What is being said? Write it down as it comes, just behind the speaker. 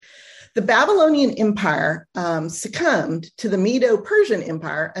The Babylonian Empire succumbed to the Medo-Persian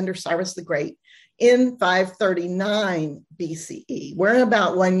Empire under Cyrus the Great in 539 BCE. We're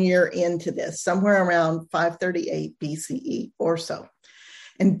about 1 year into this, somewhere around 538 BCE or so.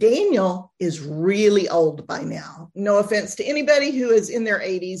 And Daniel is really old by now. No offense to anybody who is in their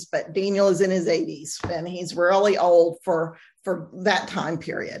 80s, but Daniel is in his 80s, and he's really old for that time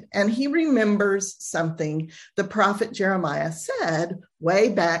period. And he remembers something the prophet Jeremiah said way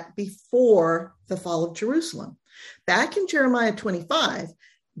back before the fall of Jerusalem. Back in Jeremiah 25,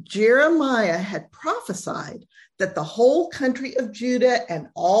 Jeremiah had prophesied that the whole country of Judah and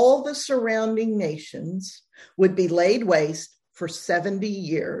all the surrounding nations would be laid waste for 70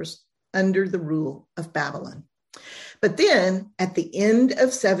 years under the rule of Babylon. But then at the end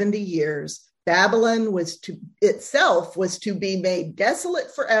of 70 years, Babylon was to be made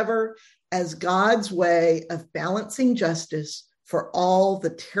desolate forever as God's way of balancing justice for all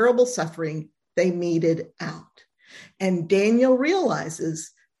the terrible suffering they meted out. And Daniel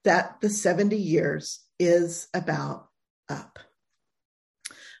realizes that the 70 years is about up.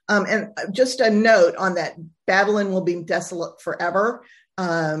 And just a note on that, Babylon will be desolate forever.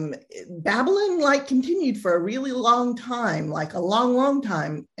 Babylon continued for a really long time, like a long, long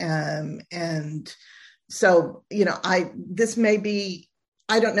time. And so, this may be,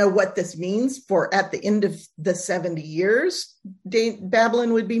 I don't know what this means for at the end of the 70 years,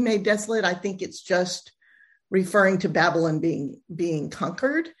 Babylon would be made desolate. I think it's just referring to Babylon being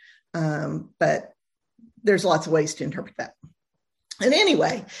conquered. But there's lots of ways to interpret that. And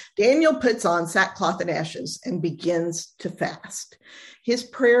anyway, Daniel puts on sackcloth and ashes and begins to fast. His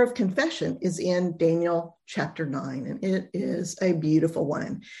prayer of confession is in Daniel chapter 9, and it is a beautiful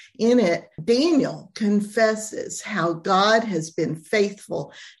one. In it, Daniel confesses how God has been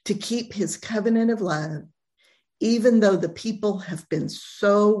faithful to keep his covenant of love, even though the people have been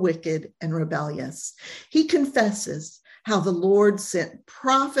so wicked and rebellious. He confesses how the Lord sent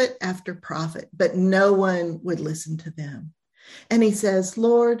prophet after prophet, but no one would listen to them. And he says,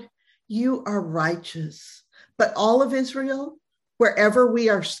 Lord, you are righteous, but all of Israel, wherever we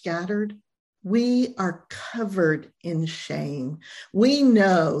are scattered, we are covered in shame. We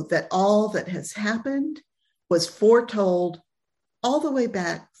know that all that has happened was foretold all the way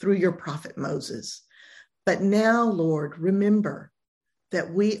back through your prophet Moses. But now, Lord, remember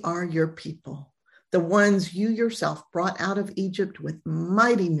that we are your people, the ones you yourself brought out of Egypt with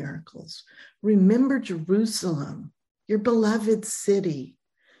mighty miracles. Remember Jerusalem, your beloved city.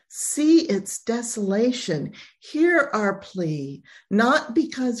 See its desolation. Hear our plea, not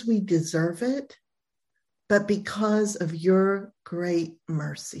because we deserve it, but because of your great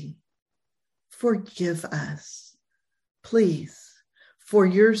mercy. Forgive us. Please, for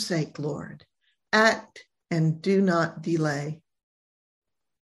your sake, Lord, act and do not delay.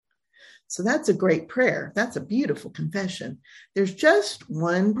 So that's a great prayer. That's a beautiful confession. There's just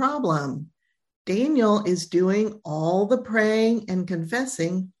one problem. Daniel is doing all the praying and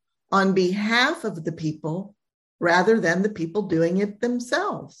confessing on behalf of the people rather than the people doing it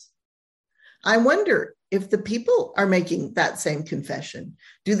themselves. I wonder if the people are making that same confession.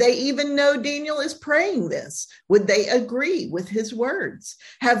 Do they even know Daniel is praying this? Would they agree with his words?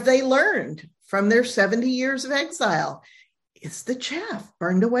 Have they learned from their 70 years of exile? Is the chaff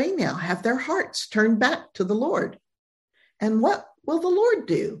burned away now? Have their hearts turned back to the Lord? And what will the Lord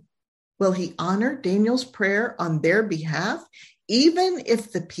do? Will he honor Daniel's prayer on their behalf, even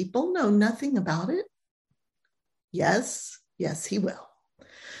if the people know nothing about it? Yes, he will.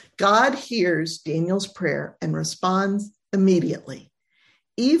 God hears Daniel's prayer and responds immediately.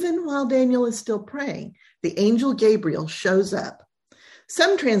 Even while Daniel is still praying, the angel Gabriel shows up.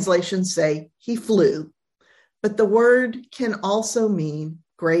 Some translations say he flew, but the word can also mean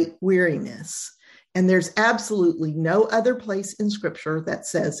great weariness. And there's absolutely no other place in Scripture that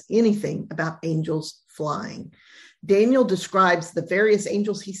says anything about angels flying. Daniel describes the various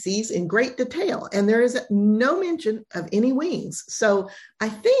angels he sees in great detail, and there is no mention of any wings. So I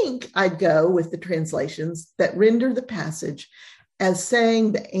think I'd go with the translations that render the passage as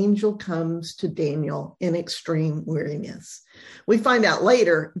saying the angel comes to Daniel in extreme weariness. We find out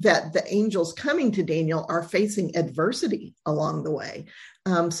later that the angels coming to Daniel are facing adversity along the way.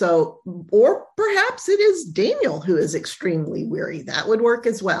 Or perhaps it is Daniel who is extremely weary. That would work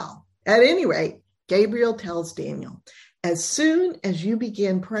as well. At any rate, Gabriel tells Daniel, as soon as you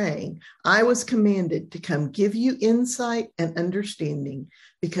began praying, I was commanded to come give you insight and understanding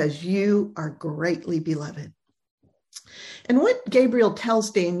because you are greatly beloved. And what Gabriel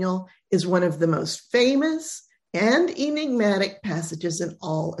tells Daniel is one of the most famous and enigmatic passages in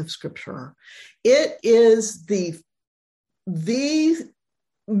all of Scripture. It is the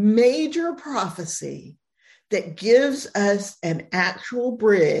major prophecy that gives us an actual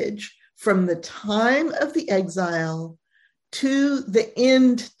bridge from the time of the exile to the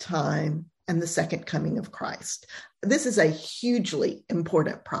end time and the second coming of Christ. This is a hugely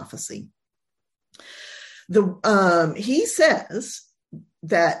important prophecy. He says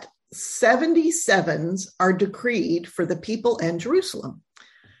that 77s are decreed for the people and Jerusalem.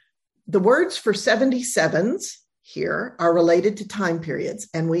 The words for 77s here are related to time periods,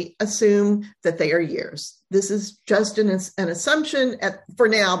 and we assume that they are years. This is just an assumption for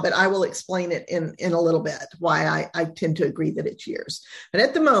now, but I will explain it in a little bit, why I tend to agree that it's years. But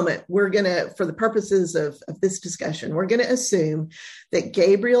at the moment, we're going to, for the purposes of this discussion, we're going to assume that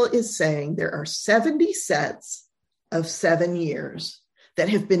Gabriel is saying there are 70 sets of 7 years that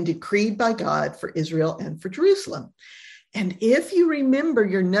have been decreed by God for Israel and for Jerusalem. And if you remember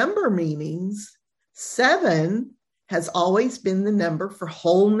your number meanings, 7 has always been the number for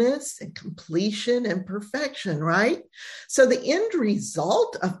wholeness and completion and perfection, right? So the end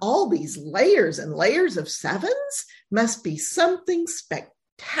result of all these layers and layers of 7s must be something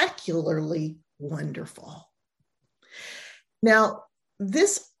spectacularly wonderful. Now,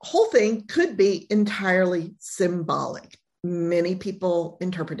 this whole thing could be entirely symbolic. Many people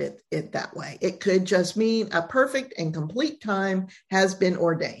interpret it that way. It could just mean a perfect and complete time has been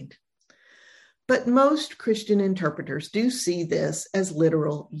ordained. But most Christian interpreters do see this as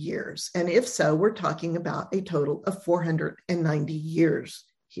literal years. And if so, we're talking about a total of 490 years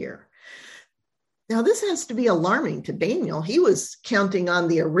here. Now, this has to be alarming to Daniel. He was counting on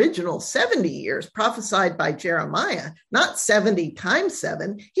the original 70 years prophesied by Jeremiah, not 70 times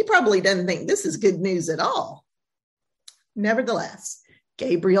 7. He probably doesn't think this is good news at all. Nevertheless,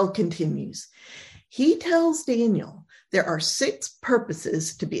 Gabriel continues. He tells Daniel there are 6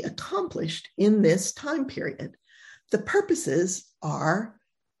 purposes to be accomplished in this time period. The purposes are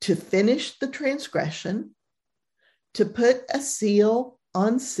to finish the transgression, to put a seal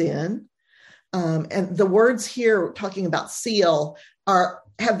on sin, and the words here talking about seal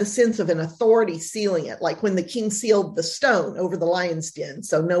have the sense of an authority sealing it, like when the king sealed the stone over the lion's den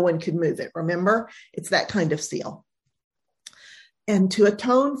so no one could move it. Remember? It's that kind of seal. And to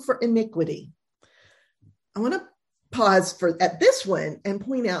atone for iniquity. I want to pause at this one and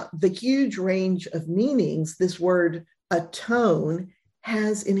point out the huge range of meanings this word atone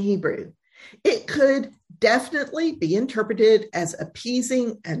has in Hebrew. It could definitely be interpreted as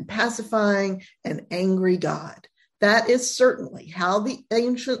appeasing and pacifying an angry God. That is certainly how the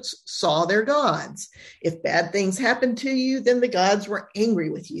ancients saw their gods. If bad things happened to you, then the gods were angry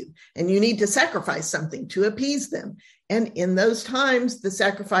with you, and you need to sacrifice something to appease them. And in those times, the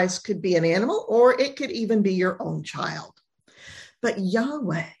sacrifice could be an animal, or it could even be your own child. But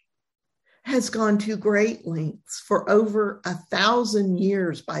Yahweh has gone to great lengths for over 1,000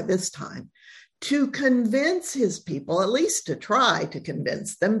 years by this time to convince his people, at least to try to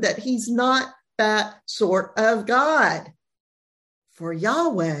convince them, that he's not that sort of God. For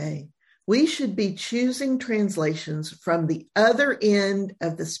Yahweh, we should be choosing translations from the other end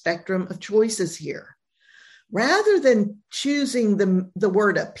of the spectrum of choices here. Rather than choosing the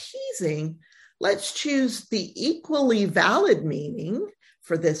word appeasing, let's choose the equally valid meaning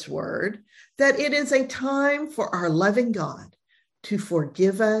for this word, that it is a time for our loving God to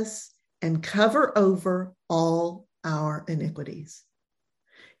forgive us and cover over all our iniquities.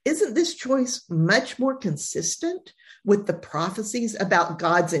 Isn't this choice much more consistent with the prophecies about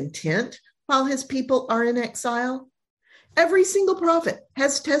God's intent while his people are in exile? Every single prophet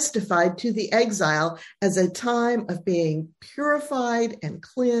has testified to the exile as a time of being purified and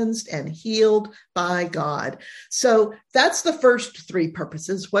cleansed and healed by God. So that's the first 3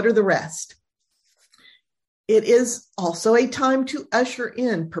 purposes. What are the rest? It is also a time to usher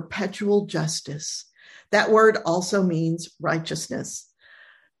in perpetual justice. That word also means righteousness.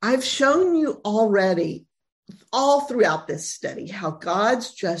 I've shown you already, all throughout this study, how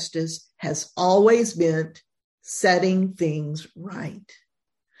God's justice has always meant setting things right.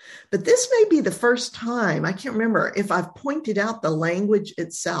 But this may be the first time, I can't remember if I've pointed out the language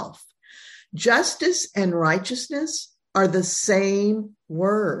itself. Justice and righteousness are the same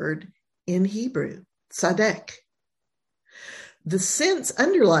word in Hebrew, tzadek. The sense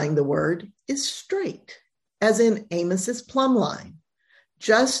underlying the word is straight, as in Amos's plumb line.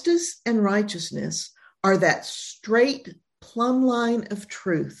 Justice and righteousness are that straight plumb line of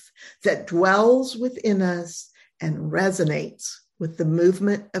truth that dwells within us and resonates with the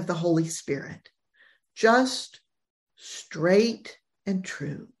movement of the Holy Spirit. Just, straight, and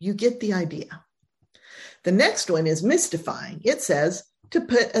true. You get the idea. The next one is mystifying. It says to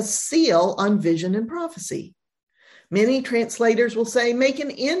put a seal on vision and prophecy. Many translators will say, make an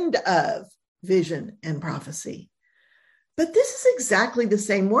end of vision and prophecy. But this is exactly the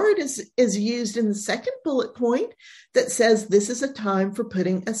same word as is used in the second bullet point that says this is a time for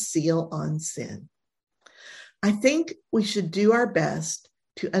putting a seal on sin. I think we should do our best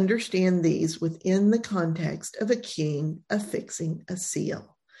to understand these within the context of a king affixing a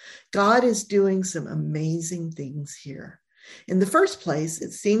seal. God is doing some amazing things here. In the first place,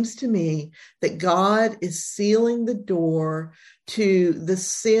 it seems to me that God is sealing the door to the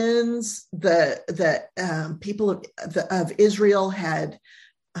sins that people of Israel had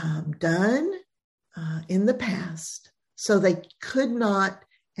done in the past, so they could not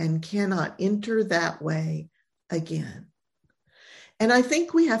and cannot enter that way again. And I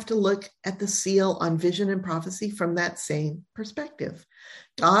think we have to look at the seal on vision and prophecy from that same perspective.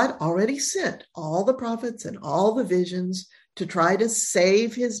 God already sent all the prophets and all the visions to try to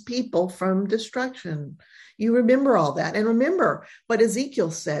save his people from destruction. You remember all that. And remember what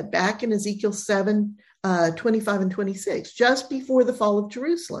Ezekiel said back in Ezekiel 7, 25 and 26, just before the fall of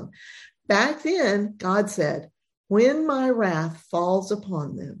Jerusalem. Back then, God said, when my wrath falls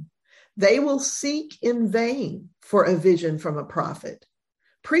upon them, they will seek in vain for a vision from a prophet.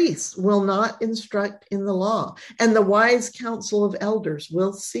 Priests will not instruct in the law, and the wise counsel of elders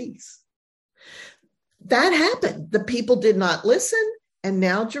will cease. That happened. The people did not listen, and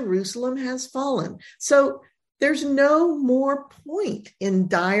now Jerusalem has fallen. So there's no more point in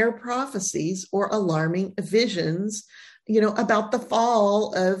dire prophecies or alarming visions, about the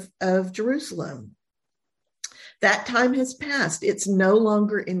fall of Jerusalem. That time has passed. It's no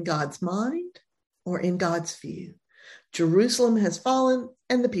longer in God's mind or in God's view. Jerusalem has fallen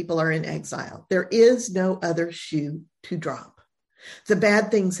and the people are in exile. There is no other shoe to drop. The bad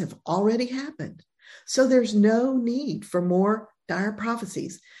things have already happened. So there's no need for more dire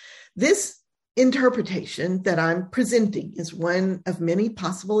prophecies. This interpretation that I'm presenting is one of many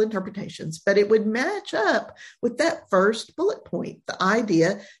possible interpretations, but it would match up with that first bullet point, the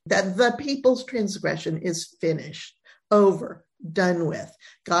idea that the people's transgression is finished, over, done with.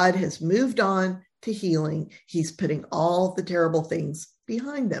 God has moved on to healing. He's putting all the terrible things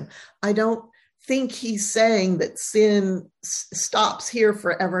behind them. I don't think he's saying that sin stops here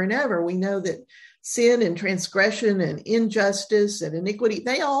forever and ever. We know that sin and transgression and injustice and iniquity,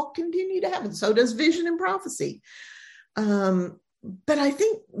 they all continue to happen. So does vision and prophecy. But I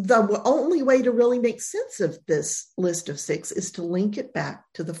think the only way to really make sense of this list of 6 is to link it back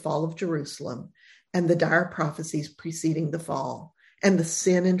to the fall of Jerusalem and the dire prophecies preceding the fall and the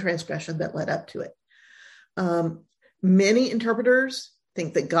sin and transgression that led up to it. Many interpreters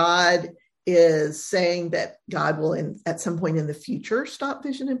think that God is saying that God will, at some point in the future, stop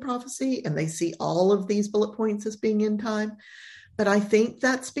vision and prophecy, and they see all of these bullet points as being in time. But I think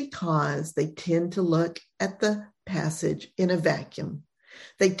that's because they tend to look at the passage in a vacuum.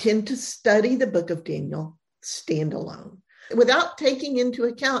 They tend to study the book of Daniel standalone, without taking into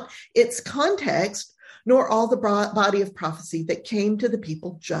account its context, nor all the body of prophecy that came to the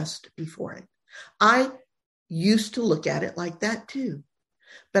people just before it. I used to look at it like that too.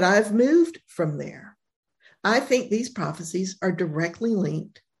 But I've moved from there. I think these prophecies are directly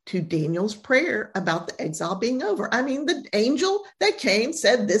linked to Daniel's prayer about the exile being over. I mean, the angel that came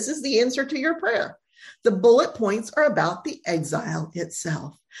said, this is the answer to your prayer. The bullet points are about the exile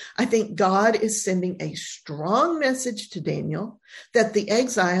itself. I think God is sending a strong message to Daniel that the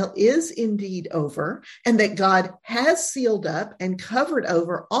exile is indeed over and that God has sealed up and covered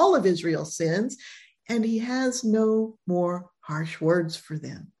over all of Israel's sins, and he has no more harsh words for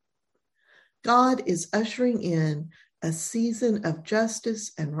them. God is ushering in a season of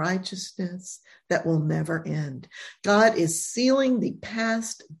justice and righteousness that will never end. God is sealing the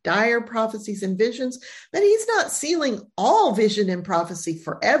past dire prophecies and visions, but he's not sealing all vision and prophecy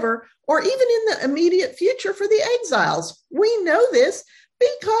forever, or even in the immediate future for the exiles. We know this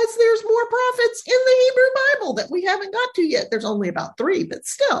because there's more prophets in the Hebrew Bible that we haven't got to yet. There's only about 3, but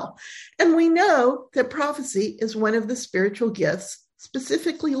still. And we know that prophecy is one of the spiritual gifts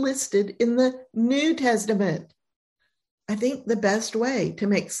specifically listed in the New Testament. I think the best way to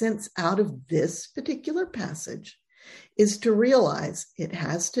make sense out of this particular passage is to realize it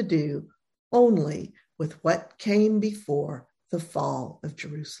has to do only with what came before the fall of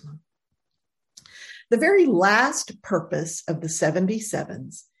Jerusalem. The very last purpose of the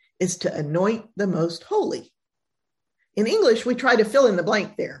 77s is to anoint the most holy. In English, we try to fill in the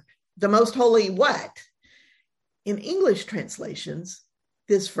blank there. The most holy what? In English translations,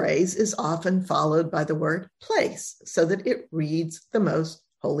 this phrase is often followed by the word place, so that it reads the most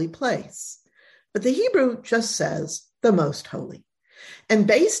holy place. But the Hebrew just says the most holy. And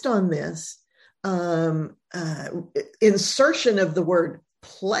based on this, insertion of the word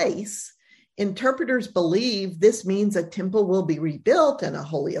place, interpreters believe this means a temple will be rebuilt and a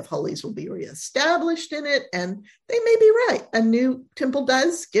Holy of Holies will be reestablished in it. And they may be right. A new temple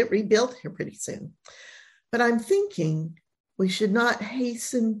does get rebuilt here pretty soon. But I'm thinking we should not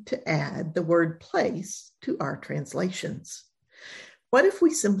hasten to add the word place to our translations. What if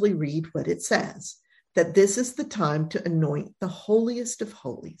we simply read what it says? That this is the time to anoint the holiest of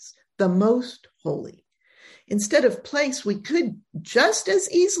holies, the most holy. Instead of place, we could just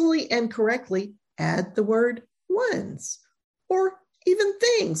as easily and correctly add the word ones or even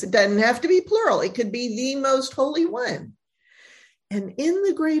things. It doesn't have to be plural. It could be the most holy one. And in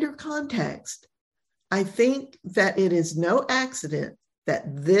the greater context, I think that it is no accident that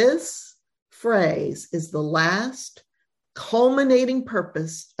this phrase is the last culminating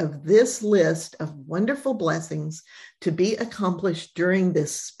purpose of this list of wonderful blessings to be accomplished during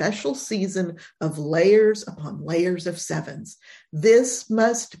this special season of layers upon layers of sevens. This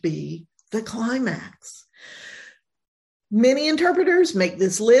must be the climax. Many interpreters make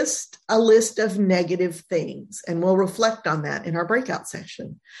this list a list of negative things, and we'll reflect on that in our breakout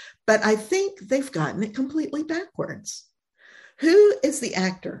session. But I think they've gotten it completely backwards. Who is the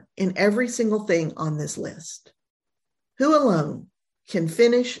actor in every single thing on this list? Who alone can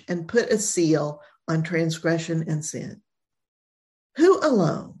finish and put a seal on transgression and sin? Who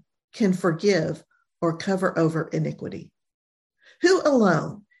alone can forgive or cover over iniquity? Who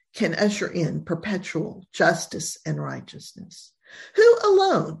alone can usher in perpetual justice and righteousness? Who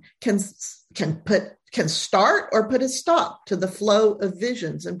alone can start or put a stop to the flow of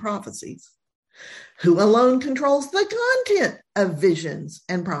visions and prophecies? Who alone controls the content of visions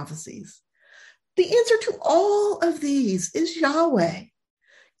and prophecies? The answer to all of these is Yahweh.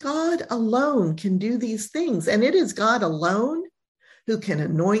 God alone can do these things, and it is God alone who can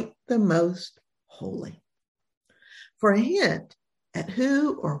anoint the most holy. For a hint at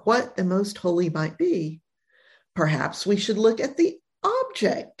who or what the most holy might be, perhaps we should look at the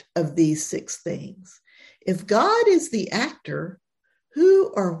object of these six things. If God is the actor, who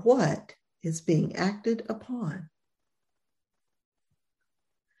or what is being acted upon?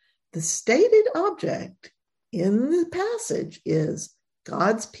 The stated object in the passage is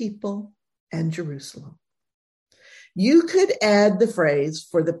God's people and Jerusalem. You could add the phrase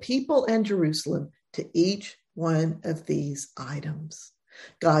for the people and Jerusalem to each one of these items.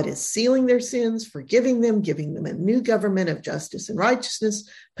 God is sealing their sins, forgiving them, giving them a new government of justice and righteousness,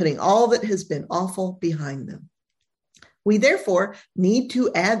 putting all that has been awful behind them. We therefore need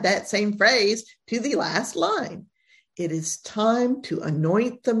to add that same phrase to the last line. It is time to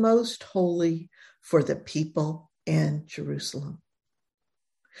anoint the most holy for the people and Jerusalem.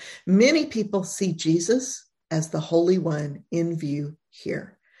 Many people see Jesus as the Holy One in view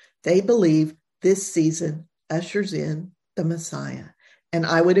here. They believe this season ushers in the Messiah, and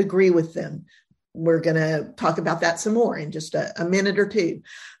I would agree with them. We're going to talk about that some more in just a minute or two.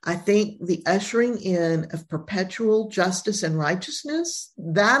 I think the ushering in of perpetual justice and righteousness,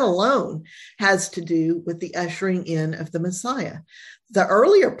 that alone has to do with the ushering in of the Messiah. The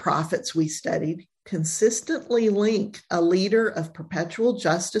earlier prophets we studied consistently link a leader of perpetual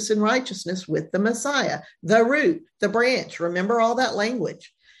justice and righteousness with the Messiah, the root, the branch. Remember all that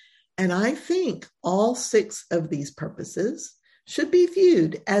language. And I think all six of these purposes should be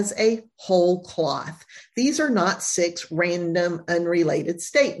viewed as a whole cloth. These are not six random, unrelated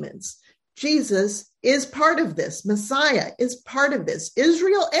statements. Jesus is part of this. Messiah is part of this.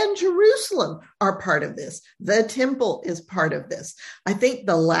 Israel and Jerusalem are part of this. The temple is part of this. I think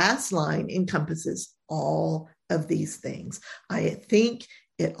the last line encompasses all of these things. I think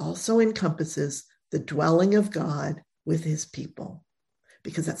it also encompasses the dwelling of God with his people,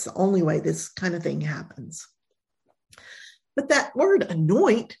 because that's the only way this kind of thing happens. But that word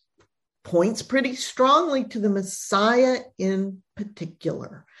anoint points pretty strongly to the Messiah in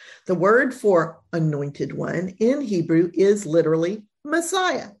particular. The word for anointed one in Hebrew is literally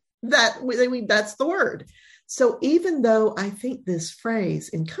Messiah. That's the word. So even though I think this phrase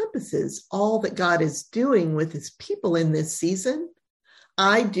encompasses all that God is doing with his people in this season,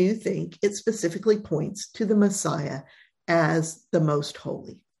 I do think it specifically points to the Messiah as the most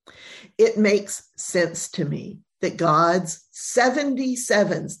holy. It makes sense to me that God's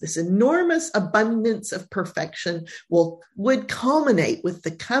 77s, this enormous abundance of perfection, would culminate with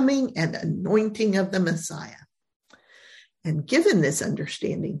the coming and anointing of the Messiah. And given this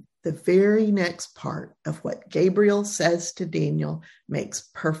understanding, the very next part of what Gabriel says to Daniel makes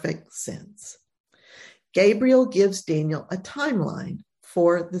perfect sense. Gabriel gives Daniel a timeline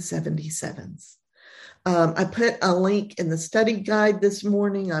for the 77s. I put a link in the study guide this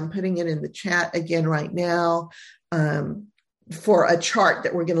morning. I'm putting it in the chat again right now for a chart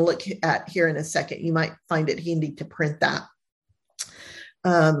that we're going to look at here in a second. You might find it handy to print that.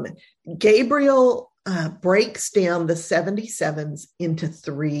 Gabriel breaks down the 77s into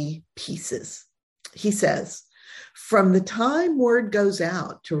 3 pieces. He says, from the time word goes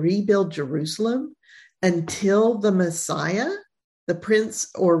out to rebuild Jerusalem until the Messiah, the prince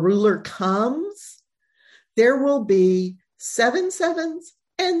or ruler, comes, there will be 7 sevens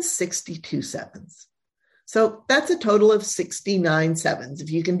and 62 sevens. So that's a total of 69 sevens. If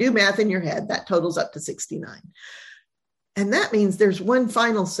you can do math in your head, that totals up to 69. And that means there's one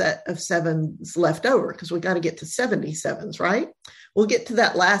final set of sevens left over because we got to get to 77s, right? We'll get to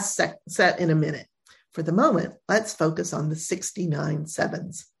that last set in a minute. For the moment, let's focus on the 69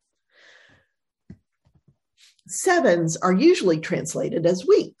 sevens. Sevens are usually translated as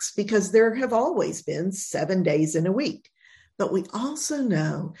weeks because there have always been 7 days in a week. But we also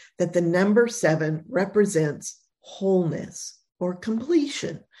know that the number 7 represents wholeness or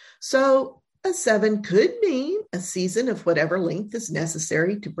completion. So a 7 could mean a season of whatever length is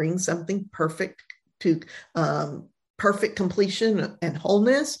necessary to bring something perfect to perfect completion and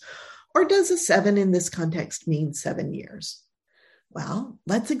wholeness. Or does a 7 in this context mean 7 years? Well,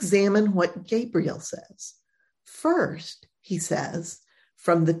 let's examine what Gabriel says. First, he says,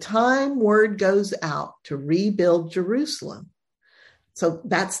 from the time word goes out to rebuild Jerusalem. So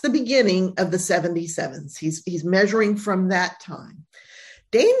that's the beginning of the 77s. He's measuring from that time.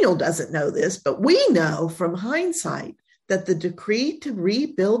 Daniel doesn't know this, but we know from hindsight that the decree to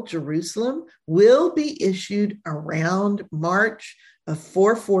rebuild Jerusalem will be issued around March of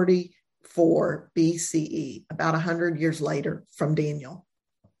 444 BCE, about 100 years later from Daniel.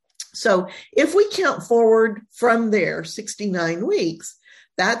 So if we count forward from there 69 weeks,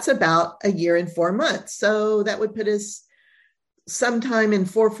 that's about a year and 4 months. So that would put us sometime in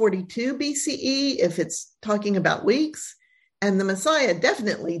 442 BCE if it's talking about weeks. And the Messiah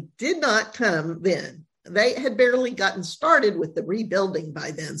definitely did not come then. They had barely gotten started with the rebuilding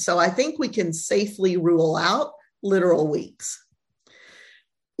by then. So I think we can safely rule out literal weeks.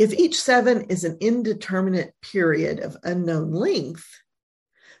 If each 7 is an indeterminate period of unknown length,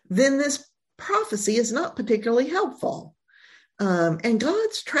 then this prophecy is not particularly helpful. And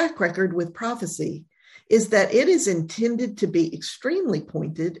God's track record with prophecy is that it is intended to be extremely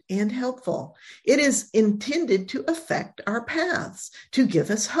pointed and helpful. It is intended to affect our paths, to give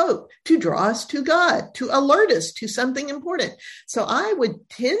us hope, to draw us to God, to alert us to something important. So I would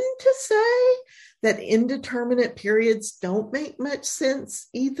tend to say that indeterminate periods don't make much sense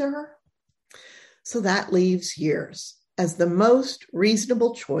either. So that leaves years as the most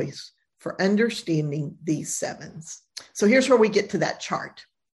reasonable choice for understanding these 7s. So here's where we get to that chart.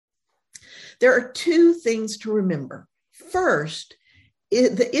 There are 2 things to remember. First,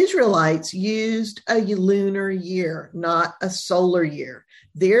 the Israelites used a lunar year, not a solar year.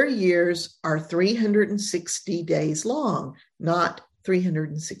 Their years are 360 days long, not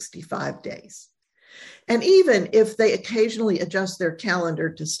 365 days. And even if they occasionally adjust their calendar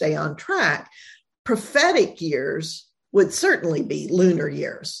to stay on track, prophetic years would certainly be lunar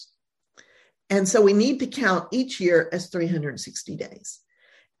years. And so we need to count each year as 360 days.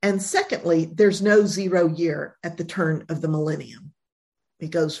 And secondly, there's no 0 year at the turn of the millennium.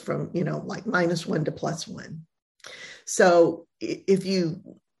 It goes from, like -1 to +1. So if you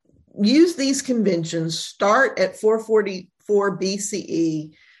use these conventions, start at 444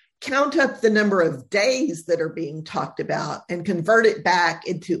 BCE, count up the number of days that are being talked about and convert it back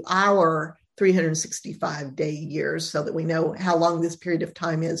into our 365-day years so that we know how long this period of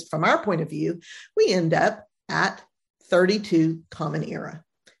time is from our point of view, we end up at 32 Common Era.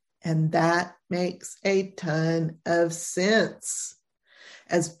 And that makes a ton of sense.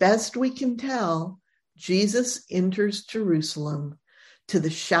 As best we can tell, Jesus enters Jerusalem to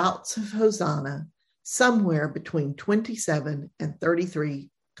the shouts of Hosanna somewhere between 27 and 33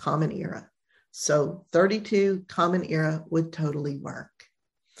 Common Era. So 32 Common Era would totally work.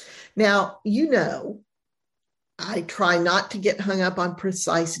 Now, I try not to get hung up on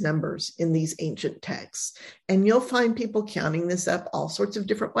precise numbers in these ancient texts. And you'll find people counting this up all sorts of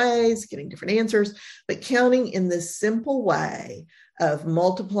different ways, getting different answers, but counting in this simple way of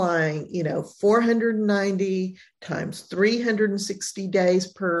multiplying, 490 times 360 days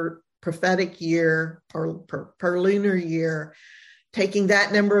per prophetic year or per lunar year, taking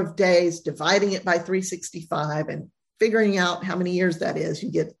that number of days, dividing it by 365 and figuring out how many years that is,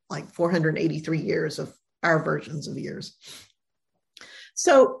 you get like 483 years of our versions of years.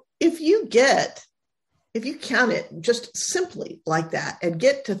 So if you count it just simply like that and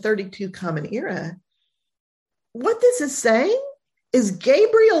get to 32 Common Era, what this is saying is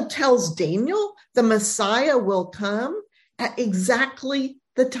Gabriel tells Daniel the Messiah will come at exactly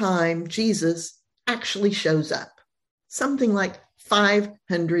the time Jesus actually shows up, something like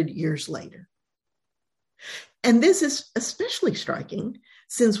 500 years later. And this is especially striking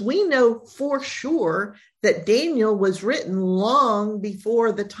since we know for sure that Daniel was written long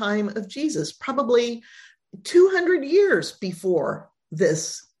before the time of Jesus, probably 200 years before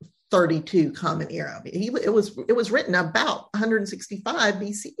this 32 Common Era. It was written about 165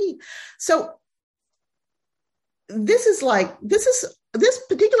 BCE. So this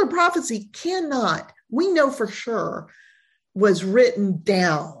particular prophecy we know for sure, was written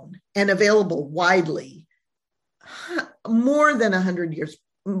down and available widely more than 100 years,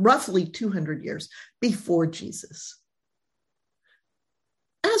 roughly 200 years before Jesus.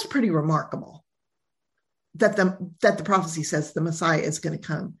 That's pretty remarkable that the prophecy says the Messiah is going to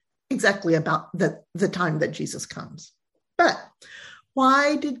come exactly about the time that Jesus comes. But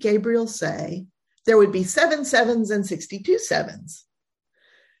why did Gabriel say there would be 7 sevens and 62 sevens?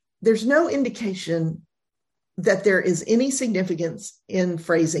 There's no indication that there is any significance in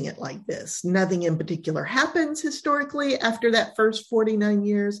phrasing it like this. Nothing in particular happens historically after that first 49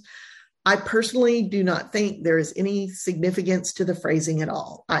 years. I personally do not think there is any significance to the phrasing at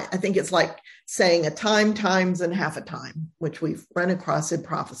all. I think it's like saying a time times and half a time, which we've run across in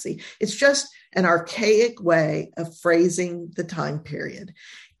prophecy. It's just an archaic way of phrasing the time period.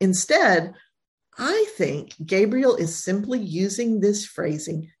 Instead, I think Gabriel is simply using this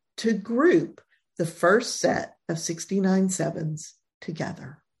phrasing to group the first set of 69 sevens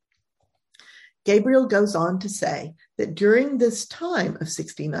together. Gabriel goes on to say that during this time of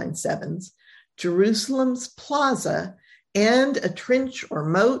 69 sevens, Jerusalem's plaza and a trench or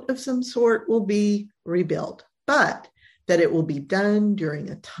moat of some sort will be rebuilt, but that it will be done during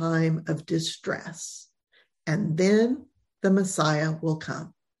a time of distress. And then the Messiah will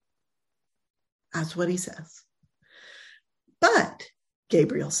come. That's what he says. But,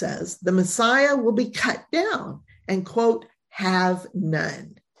 Gabriel says, the Messiah will be cut down and, quote, have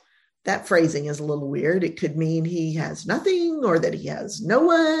none. That phrasing is a little weird. It could mean he has nothing or that he has no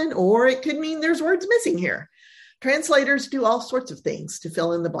one, or it could mean there's words missing here. Translators do all sorts of things to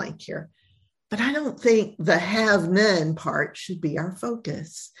fill in the blank here. But I don't think the have none part should be our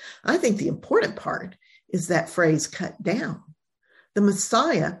focus. I think the important part is that phrase cut down. The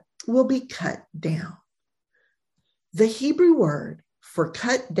Messiah will be cut down. The Hebrew word for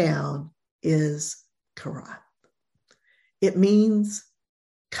cut down is karath. It means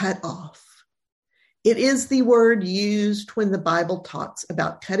cut off. It is the word used when the Bible talks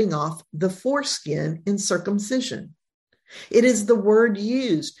about cutting off the foreskin in circumcision. It is the word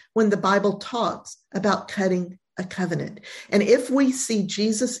used when the Bible talks about cutting a covenant. And if we see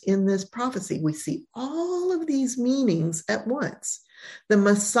Jesus in this prophecy, we see all of these meanings at once. The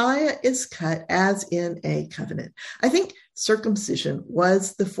Messiah is cut as in a covenant. I think circumcision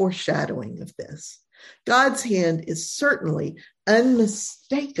was the foreshadowing of this. God's hand is certainly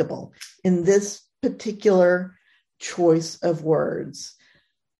unmistakable in this particular choice of words.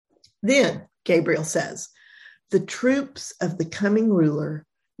 Then Gabriel says, the troops of the coming ruler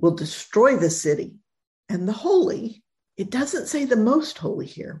will destroy the city and the holy. It doesn't say the most holy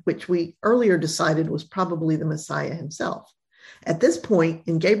here, which we earlier decided was probably the Messiah himself. At this point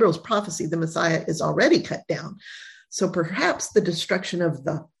in Gabriel's prophecy, the Messiah is already cut down. So perhaps the destruction of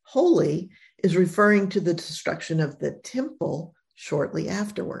the holy is referring to the destruction of the temple shortly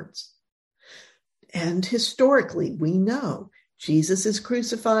afterwards. And historically, we know Jesus is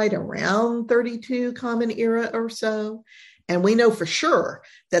crucified around 32 Common Era or so. And we know for sure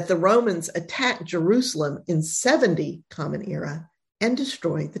that the Romans attacked Jerusalem in 70 Common Era and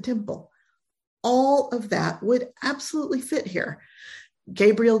destroyed the temple. All of that would absolutely fit here.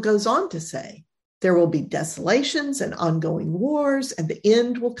 Gabriel goes on to say, there will be desolations and ongoing wars, and the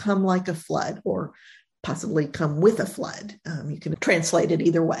end will come like a flood, or possibly come with a flood. You can translate it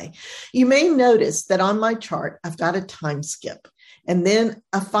either way. You may notice that on my chart, I've got a time skip, and then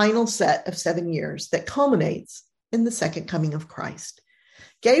a final set of 7 years that culminates in the second coming of Christ.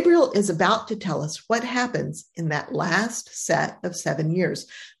 Gabriel is about to tell us what happens in that last set of 7 years,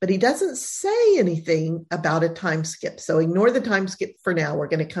 but he doesn't say anything about a time skip. So ignore the time skip for now. We're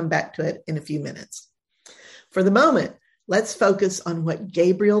going to come back to it in a few minutes. For the moment, let's focus on what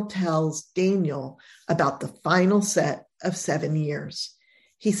Gabriel tells Daniel about the final set of 7 years.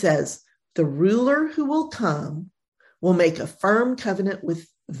 He says, the ruler who will come will make a firm covenant with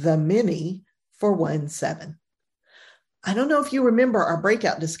the many for 1 7. I don't know if you remember our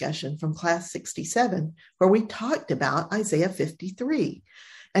breakout discussion from class 67, where we talked about Isaiah 53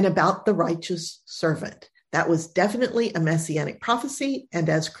 and about the righteous servant, That was definitely a messianic prophecy, and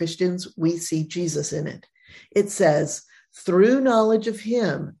as Christians, we see Jesus in it. It says, "Through knowledge of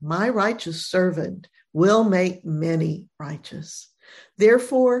him, my righteous servant will make many righteous.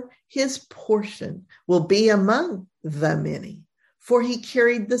 Therefore, his portion will be among the many, for he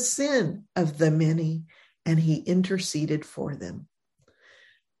carried the sin of the many, and he interceded for them."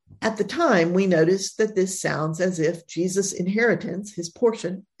 At the time, we noticed that this sounds as if Jesus' inheritance, his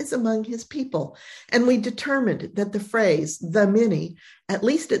portion, is among his people. And we determined that the phrase, the many, at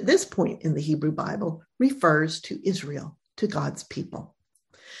least at this point in the Hebrew Bible, refers to Israel, to God's people.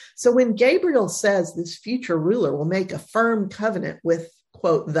 So when Gabriel says this future ruler will make a firm covenant with,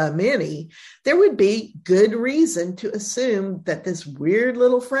 quote, the many, there would be good reason to assume that this weird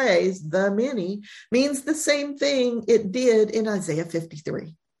little phrase, the many, means the same thing it did in Isaiah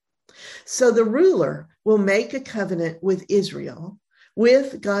 53. So the ruler will make a covenant with Israel,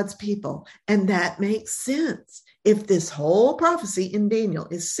 with God's people, and that makes sense if this whole prophecy in Daniel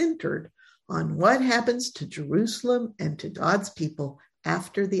is centered on what happens to Jerusalem and to God's people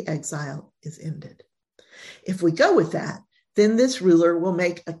after the exile is ended. If we go with that, then this ruler will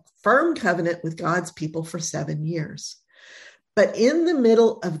make a firm covenant with God's people for 7 years. But in the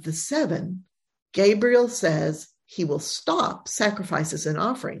middle of the 7, Gabriel says he will stop sacrifices and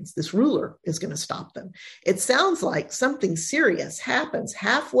offerings. This ruler is going to stop them. It sounds like something serious happens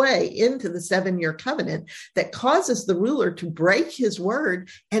halfway into the 7-year covenant that causes the ruler to break his word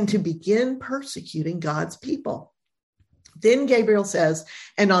and to begin persecuting God's people. Then Gabriel says,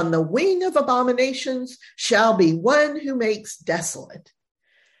 "And on the wing of abominations shall be one who makes desolate."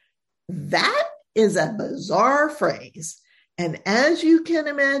 That is a bizarre phrase. And as you can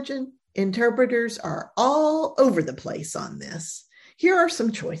imagine, interpreters are all over the place on this. Here are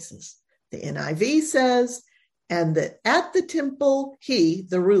some choices. The NIV says, "And that at the temple, he,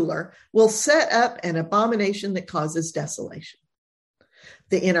 the ruler, will set up an abomination that causes desolation."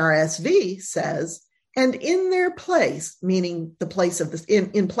 The NRSV says, "And in their place," meaning the place of the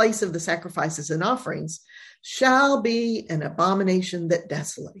in place of the sacrifices and offerings, "shall be an abomination that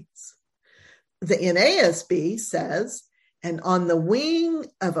desolates." The NASB says, "And on the wing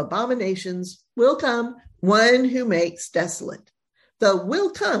of abominations will come one who makes desolate." The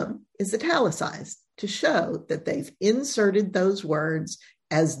 "will come" is italicized to show that they've inserted those words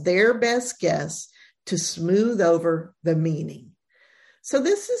as their best guess to smooth over the meaning. So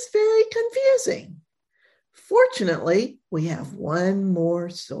this is very confusing. Fortunately, we have one more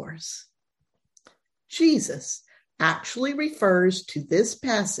source. Jesus actually refers to this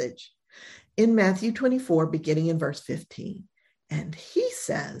passage in Matthew 24, beginning in verse 15. And he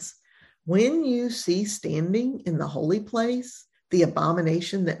says, "When you see standing in the holy place the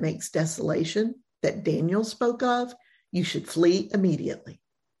abomination that makes desolation that Daniel spoke of, you should flee immediately."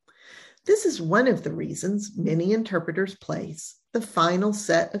 This is one of the reasons many interpreters place the final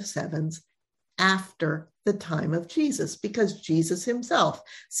set of 7s after the time of Jesus, because Jesus himself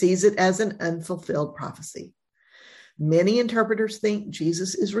sees it as an unfulfilled prophecy. Many interpreters think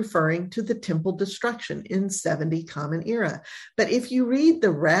Jesus is referring to the temple destruction in 70 Common Era. But if you read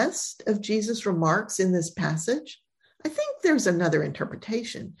the rest of Jesus' remarks in this passage, I think there's another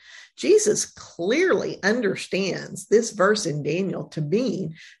interpretation. Jesus clearly understands this verse in Daniel to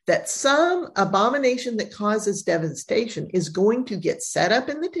mean that some abomination that causes devastation is going to get set up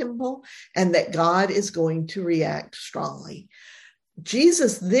in the temple and that God is going to react strongly.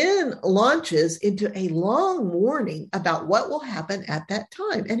 Jesus then launches into a long warning about what will happen at that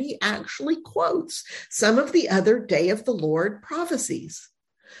time, and he actually quotes some of the other Day of the Lord prophecies.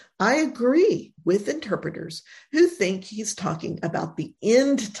 I agree with interpreters who think he's talking about the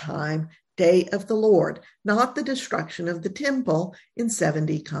end time Day of the Lord, not the destruction of the temple in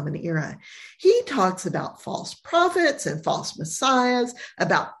 70 Common Era. He talks about false prophets and false messiahs,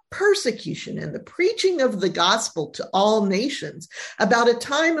 about persecution and the preaching of the gospel to all nations, about a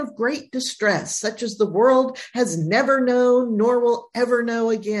time of great distress, such as the world has never known nor will ever know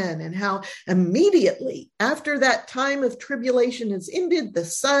again, and how immediately after that time of tribulation has ended, the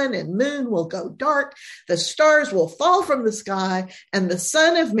sun and moon will go dark, the stars will fall from the sky, and the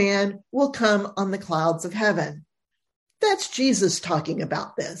Son of Man will come on the clouds of heaven. That's Jesus talking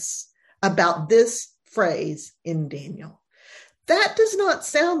about this phrase in Daniel. That does not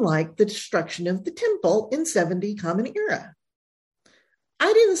sound like the destruction of the temple in 70 Common Era.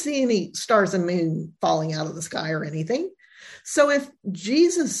 I didn't see any stars and moon falling out of the sky or anything. So if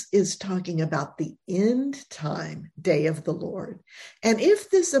Jesus is talking about the end time Day of the Lord, and if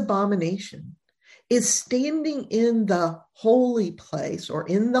this abomination is standing in the holy place or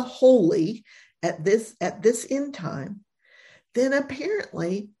in the holy at this end time, then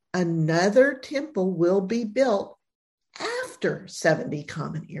apparently another temple will be built after 70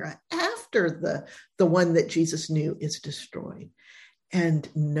 Common Era, after the one that Jesus knew is destroyed. And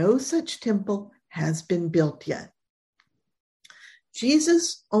no such temple has been built yet.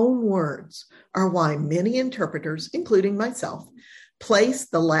 Jesus' own words are why many interpreters, including myself, place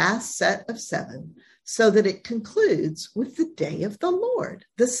the last set of 7 so that it concludes with the day of the Lord,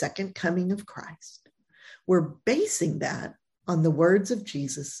 the second coming of Christ. We're basing that on the words of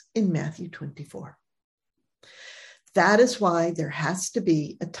Jesus in Matthew 24. That is why there has to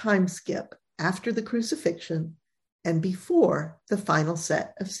be a time skip after the crucifixion and before the final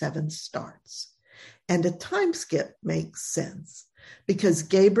set of 7 starts. And a time skip makes sense because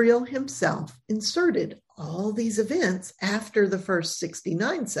Gabriel himself inserted all these events after the first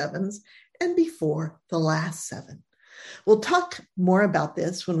 69 sevens and before the last 7. We'll talk more about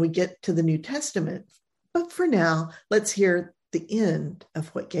this when we get to the New Testament, but for now, let's hear the end of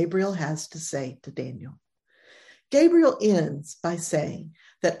what Gabriel has to say to Daniel. Gabriel ends by saying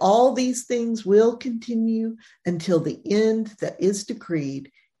that all these things will continue until the end that is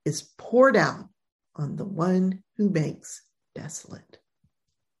decreed is poured out on the one who makes desolate.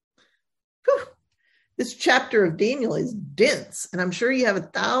 Whew. This chapter of Daniel is dense, and I'm sure you have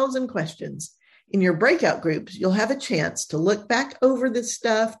 1,000 questions. In your breakout groups, you'll have a chance to look back over this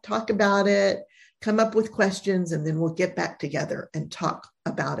stuff, talk about it, come up with questions, and then we'll get back together and talk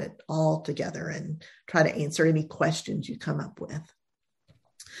about it all together and try to answer any questions you come up with.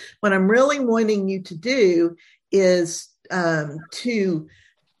 What I'm really wanting you to do is to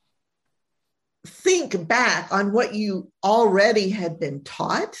think back on what you already had been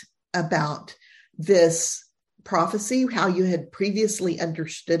taught about this prophecy, how you had previously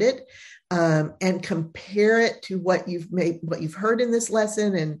understood it, and compare it to what you've heard in this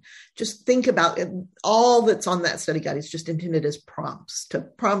lesson, and just think about it. All that's on that study guide is just intended as prompts to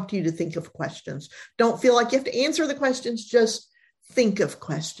prompt you to think of questions. Don't feel like you have to answer the questions, just think of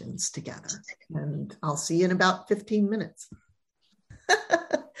questions together. And I'll see you in about 15 minutes.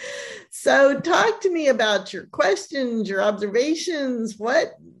 So talk to me about your questions, your observations.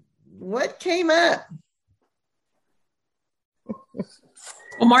 What came up?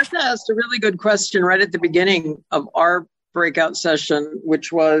 Well, Martha asked a really good question right at the beginning of our breakout session,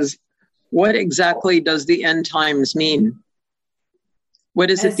 which was, what exactly does the end times mean?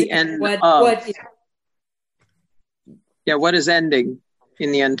 What is at the end of? Yeah, what is ending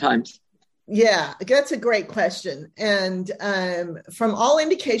in the end times? Yeah, that's a great question. And from all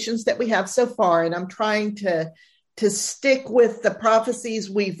indications that we have so far, and I'm trying to stick with the prophecies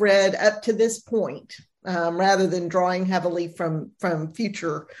we've read up to this point, rather than drawing heavily from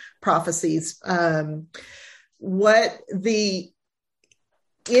future prophecies. What the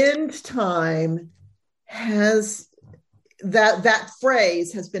end time has, that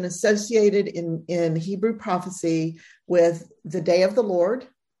phrase has been associated in Hebrew prophecy with the day of the Lord,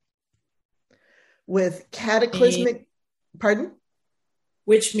 with cataclysmic, pardon?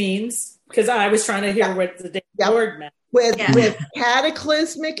 Which means, because I was trying to hear what the day of the Lord meant. With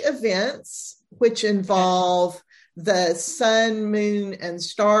cataclysmic events, which involve the sun, moon, and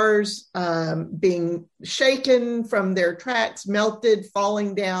stars being shaken from their tracks, melted,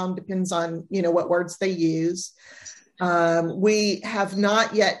 falling down, depends on, what words they use. We have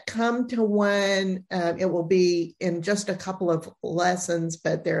not yet come to one. It will be in just a couple of lessons,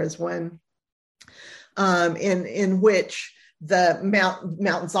 but there is one in which the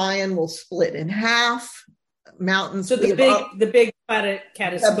Mount Zion will split in half. Mountains. So the big cataclysmic.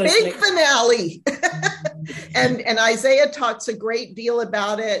 The big finale. and Isaiah talks a great deal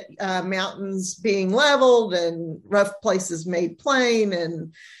about it. Mountains being leveled and rough places made plain,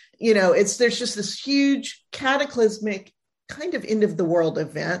 and there's just this huge cataclysmic kind of end of the world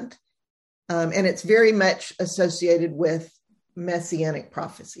event, and it's very much associated with messianic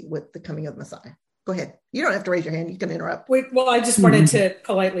prophecy, with the coming of Messiah. Go ahead. You don't have to raise your hand. You can interrupt. Well, I just wanted to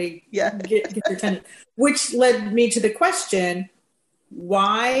politely get your attention, which led me to the question,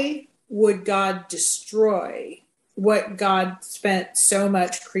 why would God destroy what God spent so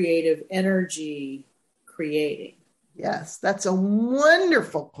much creative energy creating? Yes, that's a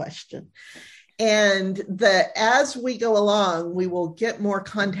wonderful question. And as we go along, we will get more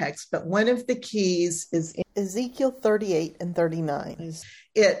context, but one of the keys is in Ezekiel 38 and 39.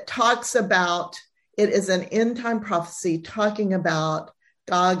 It talks about, it is an end time prophecy talking about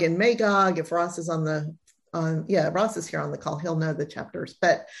Gog and Magog. If Ross is Ross is here on the call, he'll know the chapters,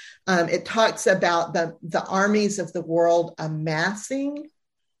 but it talks about the armies of the world amassing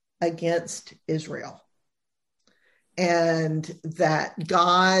against Israel. And that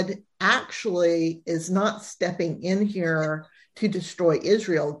God actually is not stepping in here to destroy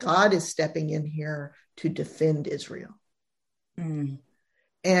Israel. God is stepping in here to defend Israel. Mm.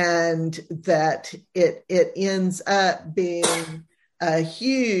 And that it ends up being a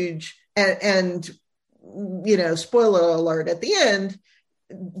huge, and spoiler alert, at the end,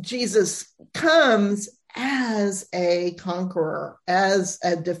 Jesus comes as a conqueror, as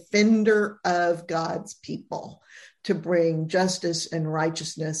a defender of God's people, to bring justice and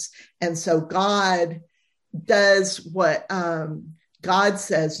righteousness. And so God does what God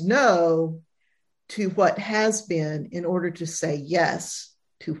says no to what has been in order to say yes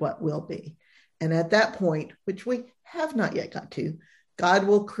to what will be. And at that point, which we have not yet got to, God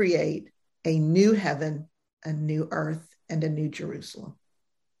will create a new heaven, a new earth, and a new Jerusalem.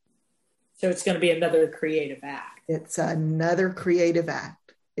 So it's going to be another creative act. It's another creative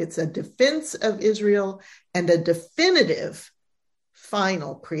act. It's a defense of Israel and a definitive,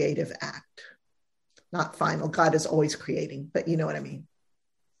 final creative act. Not final. God is always creating, but you know what I mean.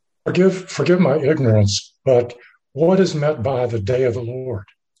 Forgive my ignorance, but what is meant by the day of the Lord?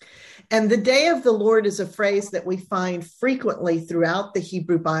 And the day of the Lord is a phrase that we find frequently throughout the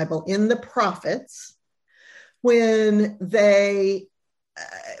Hebrew Bible in the prophets, when they,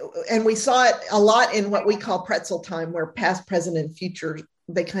 and we saw it a lot in what we call pretzel time, where past, present, and future,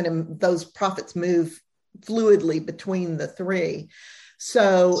 those prophets move fluidly between the three.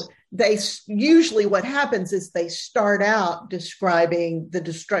 So they usually, what happens is they start out describing the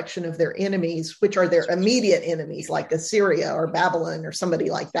destruction of their enemies, which are their immediate enemies, like Assyria or Babylon or somebody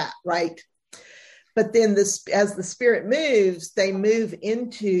like that, right? But then as the Spirit moves, they move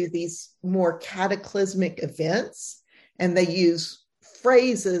into these more cataclysmic events, and they use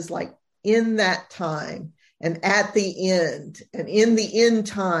phrases like in that time and at the end and in the end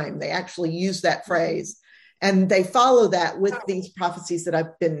time. They actually use that phrase, and they follow that with these prophecies that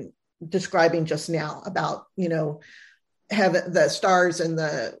I've been describing just now about, heaven, the stars and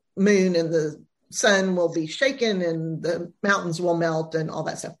the moon and the sun will be shaken and the mountains will melt and all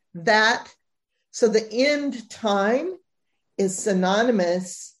that stuff. So the end time is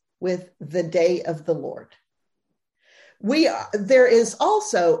synonymous with the day of the Lord. There is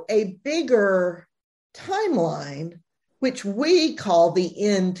also a bigger timeline, which we call the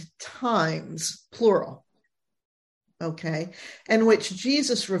end times, plural. Okay, and which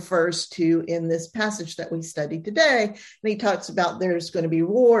Jesus refers to in this passage that we studied today. And he talks about there's going to be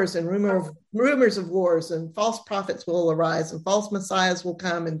wars and rumors of wars, and false prophets will arise and false messiahs will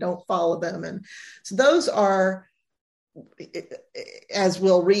come, and don't follow them. And so those are, as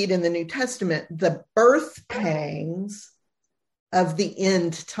we'll read in the New Testament, the birth pangs of the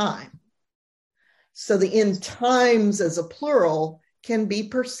end time. So the end times as a plural can be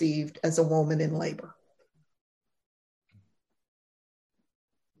perceived as a woman in labor.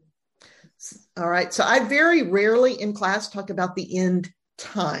 All right. So I very rarely in class talk about the end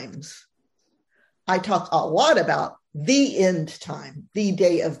times. I talk a lot about the end time, the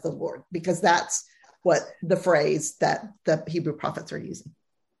day of the Lord, because that's what the phrase that the Hebrew prophets are using.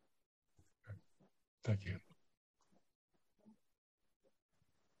 Thank you.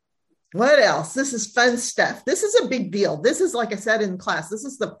 What else? This is fun stuff. This is a big deal. This is, like I said in class, this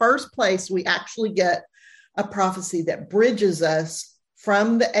is the first place we actually get a prophecy that bridges us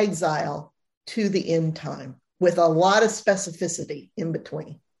from the exile to the end time with a lot of specificity in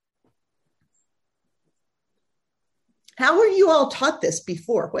between. How were you all taught this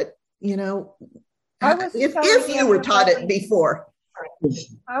before? If you were taught it before?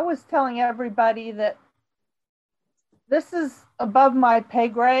 I was telling everybody that this is above my pay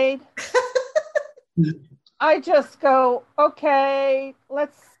grade. I just go, okay,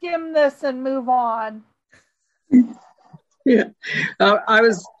 let's skim this and move on. Yeah. I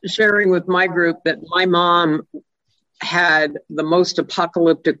was sharing with my group that my mom had the most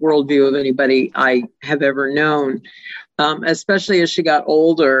apocalyptic worldview of anybody I have ever known, especially as she got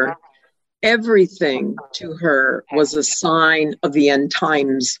older. Everything to her was a sign of the end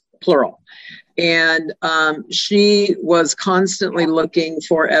times, plural. And she was constantly looking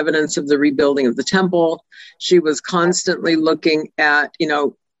for evidence of the rebuilding of the temple. She was constantly looking at,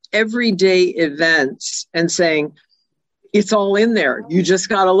 everyday events and saying, it's all in there. You just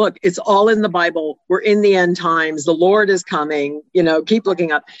got to look. It's all in the Bible. We're in the end times. The Lord is coming. Keep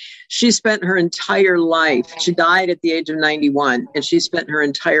looking up. She spent her entire life. She died at the age of 91, and she spent her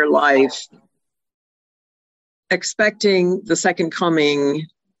entire life expecting the second coming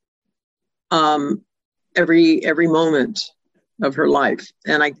every moment of her life.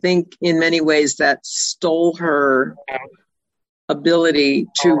 And I think in many ways that stole her ability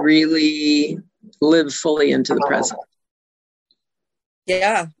to really live fully into the present.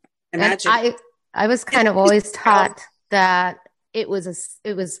 Yeah, imagine. I was kind of always taught that it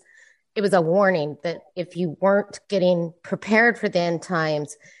was a warning that if you weren't getting prepared for the end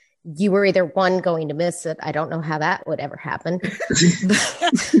times, you were either one, going to miss it. I don't know how that would ever happen.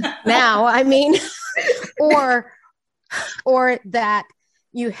 Now, I mean, or that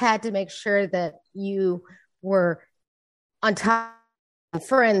you had to make sure that you were on top of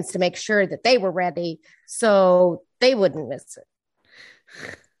friends to make sure that they were ready so they wouldn't miss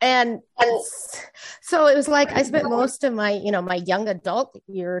it. And so it was like I spent most of my, my young adult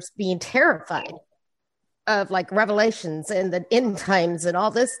years being terrified of like revelations and the end times and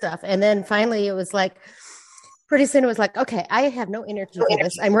all this stuff. And then finally it was like, pretty soon it was like, okay, I have no energy for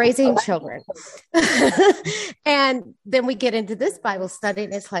this. I'm raising children. And then we get into this Bible study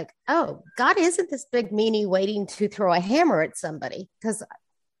and it's like, oh, God isn't this big meanie waiting to throw a hammer at somebody. Because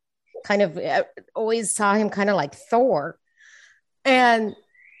kind of always saw him kind of like Thor. And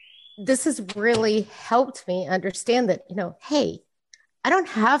this has really helped me understand that, hey, I don't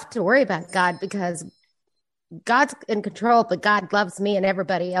have to worry about God because God's in control, but God loves me and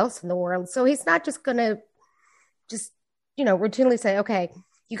everybody else in the world. So he's not just going to routinely say, okay,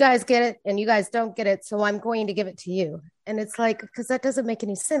 you guys get it and you guys don't get it, so I'm going to give it to you. And it's like, because that doesn't make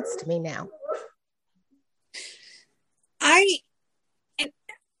any sense to me now. I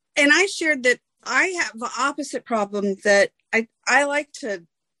shared that I have the opposite problem, that I like to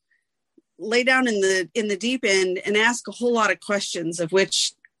lay down in the deep end and ask a whole lot of questions, of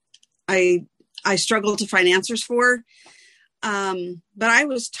which I struggle to find answers for. But I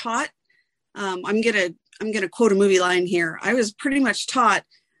was taught, I'm gonna quote a movie line here. I was pretty much taught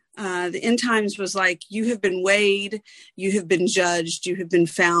the end times was like, you have been weighed, you have been judged, you have been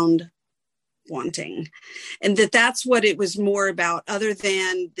found wanting. And that's what it was more about, other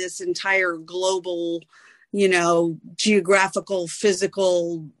than this entire global, geographical,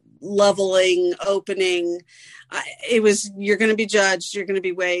 physical leveling, opening. It was, you're going to be judged, you're going to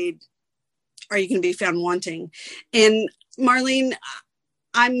be weighed, are you going to be found wanting? And Marlene,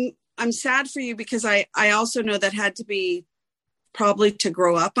 I'm sad for you, because I also know that had to be probably to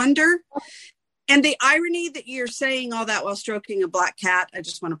grow up under. And the irony that you're saying all that while stroking a black cat, I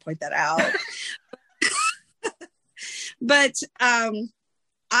just want to point that out. But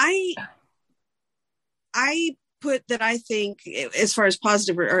I put that I think, as far as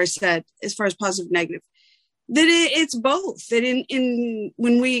positive, or I said, as far as positive, negative, that it's both. That in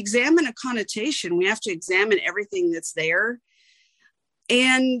when we examine a connotation, we have to examine everything that's there.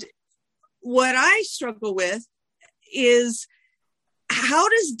 And what I struggle with is, how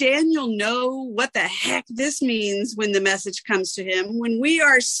does Daniel know what the heck this means when the message comes to him, when we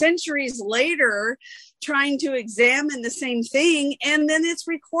are centuries later trying to examine the same thing, and then it's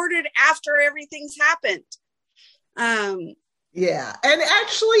recorded after everything's happened? Yeah. And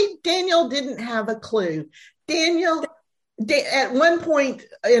actually, Daniel didn't have a clue. At one point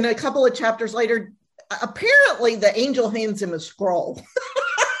in a couple of chapters later, apparently the angel hands him a scroll.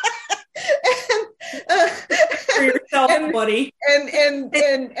 For yourself, buddy. And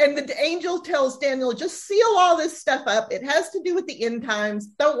the angel tells Daniel, just seal all this stuff up. It has to do with the end times.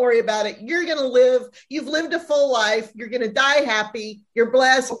 Don't worry about it. You're going to live. You've lived a full life. You're going to die happy. You're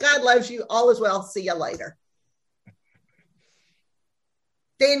blessed. God loves you. All is well. See you later.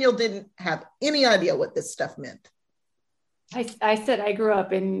 Daniel didn't have any idea what this stuff meant. I said I grew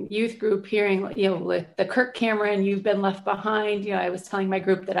up in youth group hearing, with the Kirk Cameron, You've Been Left Behind. I was telling my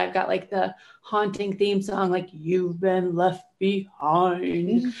group that I've got like the haunting theme song, like You've Been Left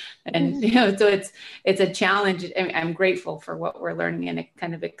Behind. And, so it's a challenge. I'm grateful for what we're learning and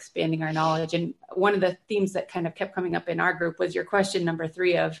kind of expanding our knowledge. And one of the themes that kind of kept coming up in our group was your question number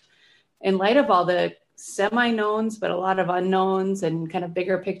 3 of, in light of all the semi-knowns, but a lot of unknowns and kind of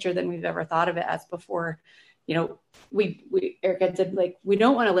bigger picture than we've ever thought of it as before, Erica said, like, we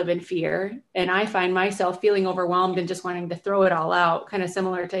don't want to live in fear. And I find myself feeling overwhelmed and just wanting to throw it all out, kind of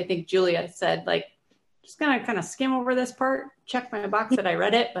similar to, I think Julia said, like, just going to kind of skim over this part, check my box that I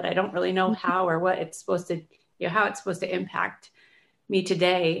read it, but I don't really know how or what it's supposed to, how it's supposed to impact me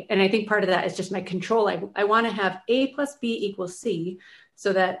today. And I think part of that is just my control. I want to have A plus B equals C,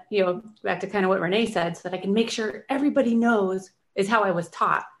 so that, back to kind of what Renee said, so that I can make sure everybody knows is how I was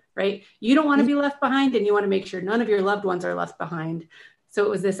taught. Right? You don't want to be left behind, and you want to make sure none of your loved ones are left behind. So it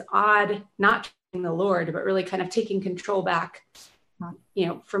was this odd, not trusting the Lord, but really kind of taking control back,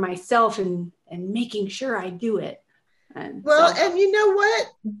 for myself and making sure I do it. And you know what?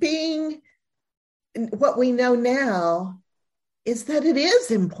 Being what we know now is that it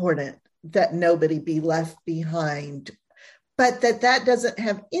is important that nobody be left behind, but that doesn't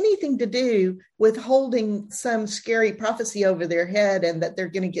have anything to do with holding some scary prophecy over their head and that they're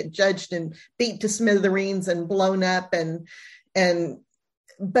going to get judged and beat to smithereens and blown up. And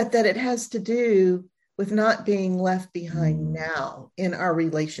but that it has to do with not being left behind now in our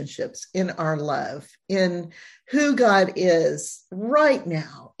relationships, in our love, in who God is right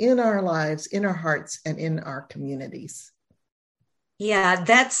now in our lives, in our hearts, and in our communities. Yeah,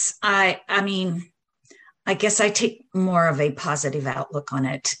 I mean, I guess I take more of a positive outlook on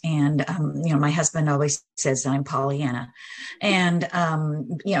it. And, my husband always says that I'm Pollyanna. And,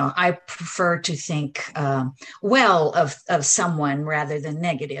 I prefer to think well of someone rather than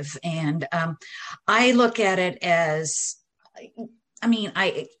negative. And I look at it as,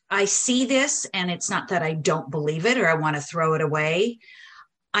 I see this, and it's not that I don't believe it or I want to throw it away.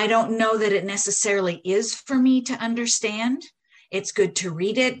 I don't know that it necessarily is for me to understand. It's good to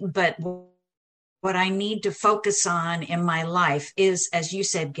read it, but what I need to focus on in my life is, as you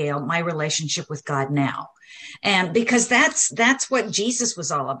said, Gail, my relationship with God now. And because that's what Jesus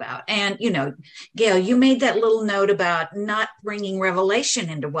was all about. And, Gail, you made that little note about not bringing revelation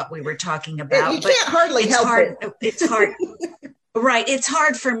into what we were talking about. You can't hardly help it. It's hard. Right. It's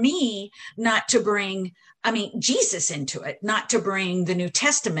hard for me not to bring Jesus into it, not to bring the New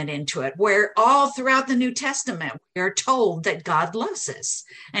Testament into it, where all throughout the New Testament, we are told that God loves us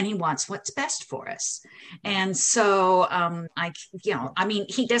and he wants what's best for us. And so,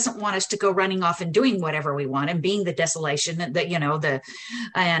 he doesn't want us to go running off and doing whatever we want and being the desolation and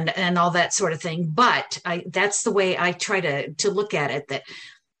and all that sort of thing. But that's the way I try to look at it, that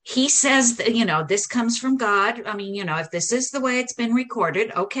he says that, this comes from God. If this is the way it's been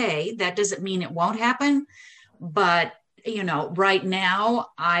recorded, okay, that doesn't mean it won't happen. But, right now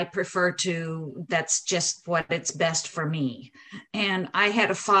I prefer that's just what it's best for me. And I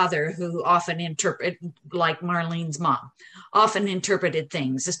had a father who often like Marlene's mom, often interpreted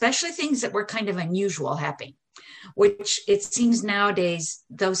things, especially things that were kind of unusual happening, which it seems nowadays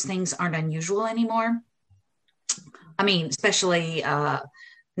those things aren't unusual anymore. Especially,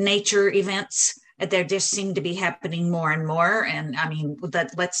 nature events, there just seem to be happening more and more. And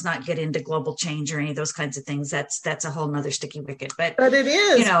let's not get into global change or any of those kinds of things. That's a whole nother sticky wicket. But it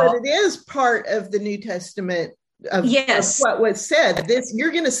is part of the New Testament of what was said.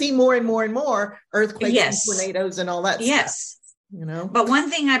 You're going to see more and more and more earthquakes and tornadoes and all that stuff. But one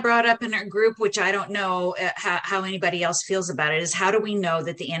thing I brought up in our group, which I don't know how anybody else feels about it, is how do we know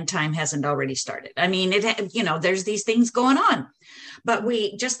that the end time hasn't already started? There's these things going on, but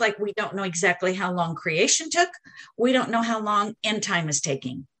we don't know exactly how long creation took. We don't know how long end time is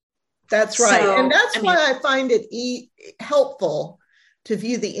taking. That's right. And that's why I find it helpful to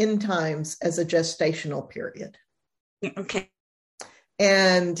view the end times as a gestational period. Okay.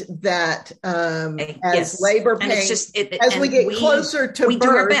 And that as labor pains, as we get closer to birth, do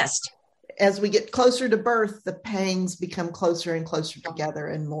our best. As we get closer to birth, the pangs become closer and closer together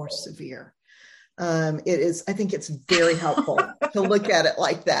and more severe. I think it's very helpful to look at it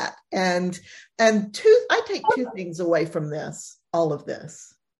like that. And I take two things away from all of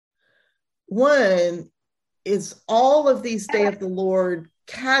this. One is all of these Day of the Lord,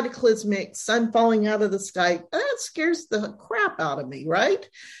 cataclysmic, sun falling out of the sky, that scares the crap out of me, right?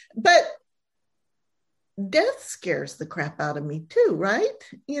 But death scares the crap out of me too, right?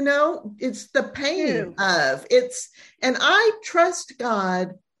 It's the pain of it's, and I trust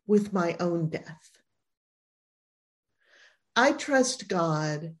God with my own death. I trust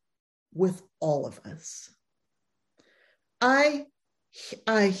God with all of us. I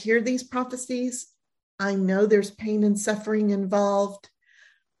hear these prophecies. I know there's pain and suffering involved.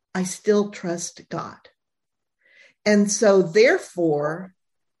 I still trust God. And so therefore,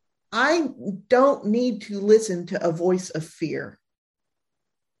 I don't need to listen to a voice of fear.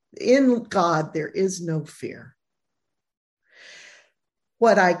 In God, there is no fear.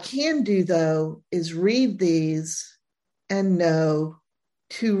 What I can do, though, is read these and know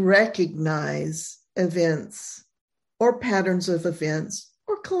to recognize events or patterns of events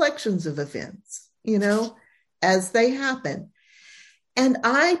or collections of events, as they happen. And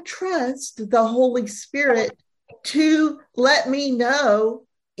I trust the Holy Spirit to let me know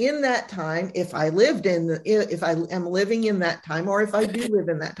in that time, if I am living in that time, or if I do live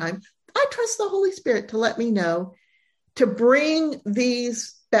in that time, I trust the Holy Spirit to let me know, to bring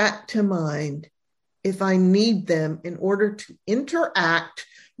these back to mind if I need them in order to interact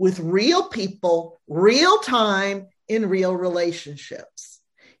with real people, real time, in real relationships.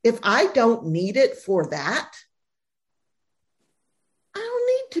 If I don't need it for that, I don't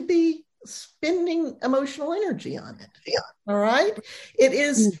need to be spending emotional energy on it. All right. It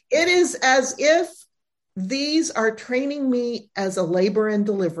is as if these are training me as a labor and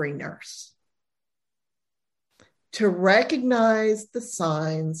delivery nurse to recognize the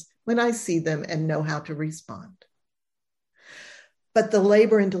signs when I see them and know how to respond. but the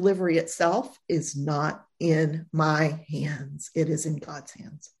labor and delivery itself is not in my hands. It is in God's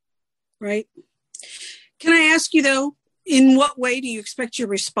hands. Right. Can I ask you, though, in what way do you expect your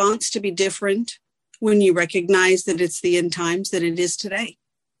response to be different when you recognize that it's the end times than it is today?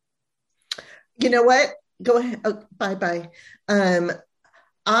 You know what? Go ahead. Oh, bye-bye.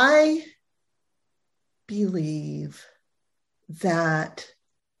 I believe that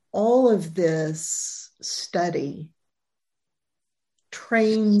all of this study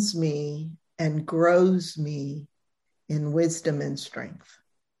trains me and grows me in wisdom and strength,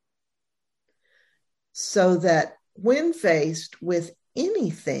 so that when faced with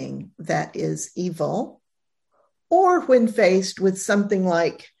anything that is evil, or when faced with something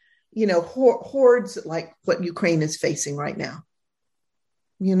like, hordes like what Ukraine is facing right now,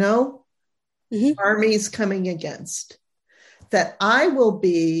 armies coming against, that I will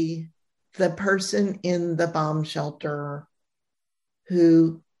be the person in the bomb shelter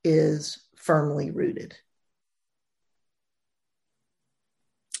who is firmly rooted.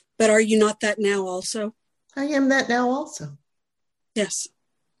 But are you not that now also? I am that now also. Yes.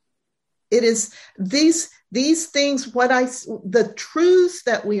 It is these things, the truths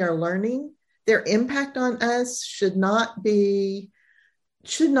that we are learning, their impact on us should not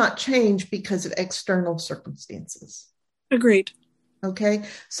change because of external circumstances. Agreed. Okay.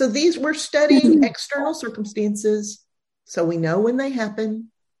 So we're studying external circumstances, so we know when they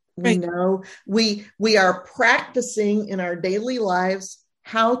happen. We know we are practicing in our daily lives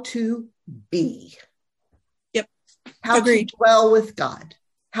how to be. Yep. How Agreed. To dwell with God.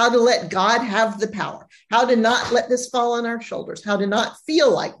 How to let God have the power. How to not let this fall on our shoulders. How to not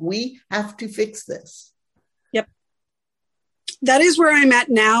feel like we have to fix this. Yep. That is where I'm at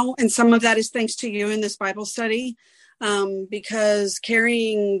now. And some of that is thanks to you in this Bible study. Because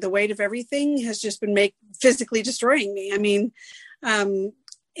carrying the weight of everything has just been physically destroying me. I mean,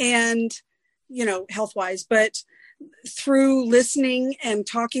 health-wise, but through listening and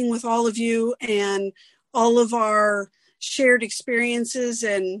talking with all of you and all of our shared experiences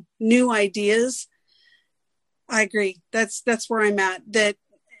and new ideas, I agree. That's where I'm at. That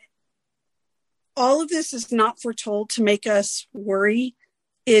all of this is not foretold to make us worry.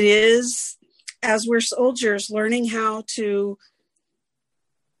 It is, as we're soldiers, learning how to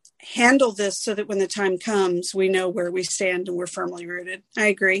handle this so that when the time comes, we know where we stand and we're firmly rooted. I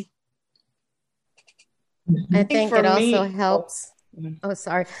agree. I think it also helps. Oh,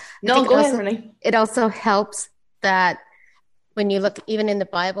 sorry. No, go ahead, Renee. It also helps that when you look even in the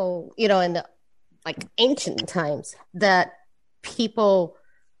Bible, in the ancient times, that people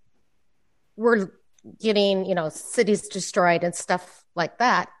were getting, cities destroyed and stuff like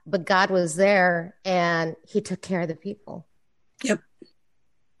that, but God was there and he took care of the people. Yep.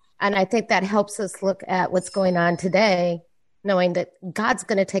 And I think that helps us look at what's going on today, knowing that God's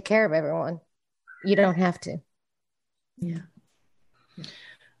going to take care of everyone. You don't have to. Yeah.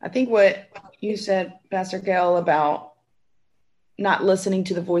 I think what you said, Pastor Gail, about not listening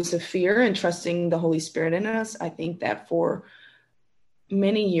to the voice of fear and trusting the Holy Spirit in us, I think that for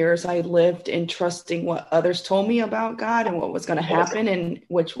many years I lived in trusting what others told me about God and what was going to happen, and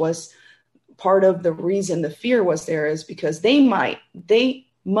which was part of the reason the fear was there, is because they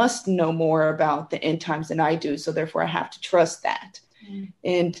must know more about the end times than I do, so therefore I have to trust that.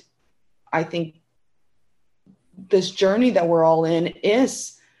 And I think this journey that we're all in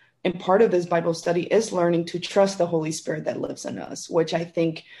is, and part of this Bible study is learning to trust the Holy Spirit that lives in us, which I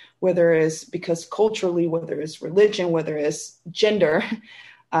think, whether it's because culturally, whether it's religion, whether it's gender,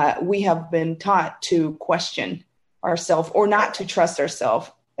 we have been taught to question ourselves or not to trust ourselves,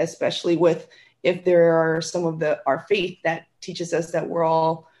 especially if there are some of our faith that teaches us that we're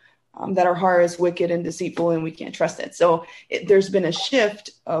all, that our heart is wicked and deceitful and we can't trust it. So there's been a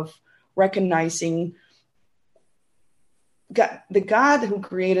shift of recognizing God, the God who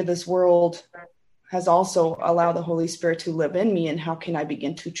created this world has also allowed the Holy Spirit to live in me. And how can I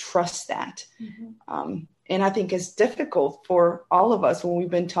begin to trust that? Mm-hmm. And I think it's difficult for all of us when we've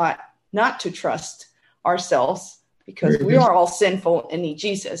been taught not to trust ourselves, because we are all sinful and need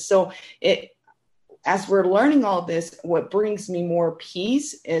Jesus. So as we're learning all this, what brings me more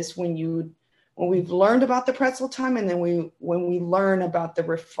peace is when we've learned about the pretzel time, and then when we learn about the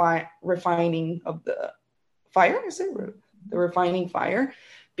refining of the fire, is it the refining fire?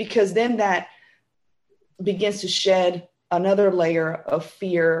 Because then that begins to shed another layer of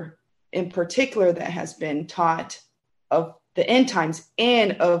fear, in particular, that has been taught of the end times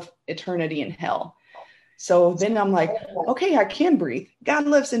and of eternity in hell. So then I'm like, okay, I can breathe. God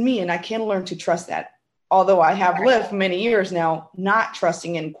lives in me, and I can learn to trust that. Although I have lived many years now not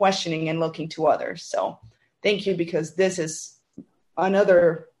trusting and questioning and looking to others. So thank you, because this is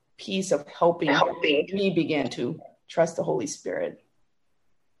another piece of helping me begin to trust the Holy Spirit.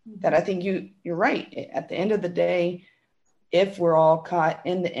 That I think you're right. At the end of the day, if we're all caught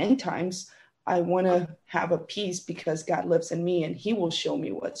in the end times, I want to have a peace because God lives in me and he will show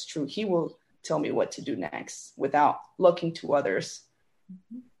me what's true. He will tell me what to do next without looking to others.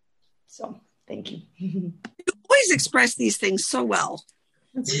 So thank you. You always express these things so well.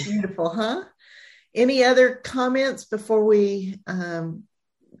 That's beautiful, huh? Any other comments before we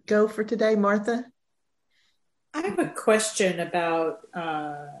go for today, Martha? I have a question about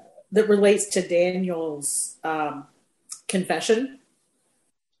that relates to Daniel's confession.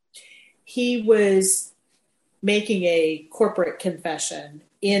 He was making a corporate confession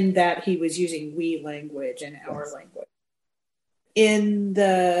in that he was using we language and our language. In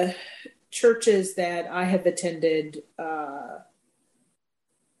the churches that I have attended,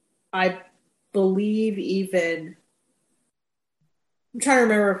 I believe even, I'm trying to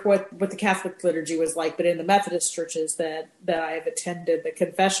remember what the Catholic liturgy was like, but in the Methodist churches that I have attended, the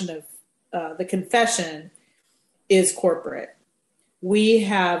confession is corporate. We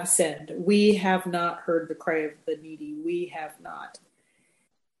have sinned. We have not heard the cry of the needy. We have not.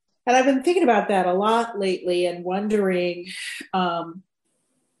 And I've been thinking about that a lot lately and wondering,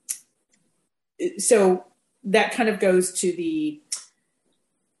 so that kind of goes to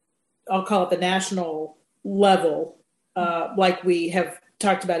I'll call it the national level, like we have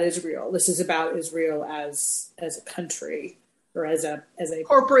talked about Israel. This is about Israel as a country or as a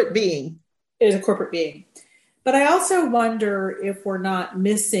corporate being. As a corporate being. But I also wonder if we're not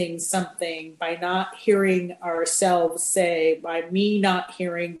missing something by not hearing ourselves say, by me not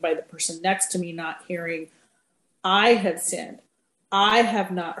hearing, by the person next to me not hearing, I have sinned. I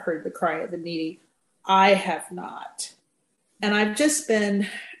have not heard the cry of the needy. I have not. And I've just been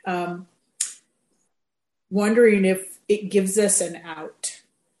wondering if it gives us an out.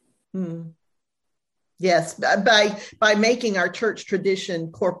 Yes, by making our church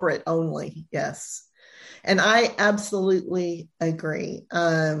tradition corporate only. Yes. And I absolutely agree.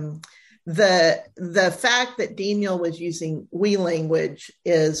 The fact that Daniel was using we language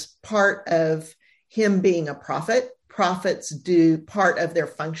is part of him being a prophet. Prophets do, part of their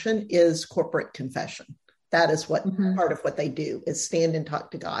function is corporate confession. That is what part of what they do, is stand and talk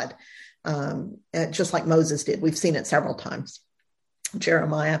to God, just like Moses did. We've seen it several times.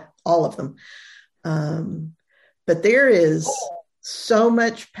 Jeremiah, all of them. But there is so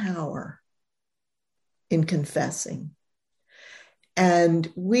much power in confessing.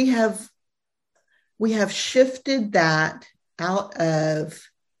 And we have shifted that out of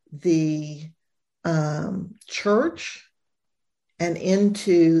the church and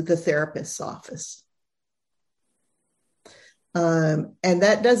into the therapist's office. And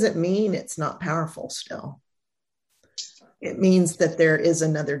that doesn't mean it's not powerful still. It means that there is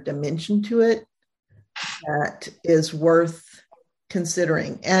another dimension to it that is worth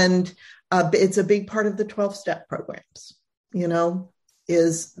considering. And it's a big part of the 12-step programs,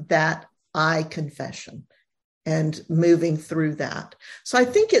 is that I confession and moving through that. So I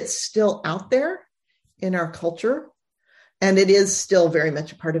think it's still out there in our culture, and it is still very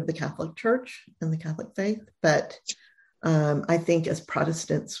much a part of the Catholic Church and the Catholic faith. But I think as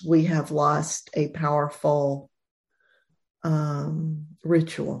Protestants, we have lost a powerful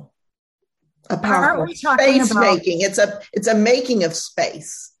ritual, a powerful space making. It's a making of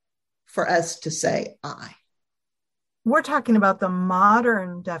space for us to say I. We're talking about the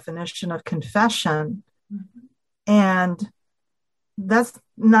modern definition of confession. And that's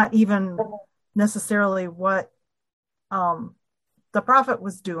not even necessarily what the prophet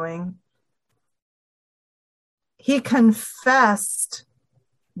was doing. He confessed,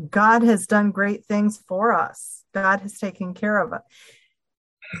 God has done great things for us. God has taken care of it.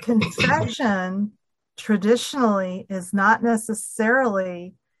 Confession traditionally is not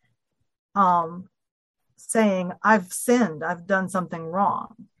necessarily saying, I've sinned, I've done something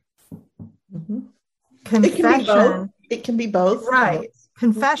wrong. Confession. It can be both. Right.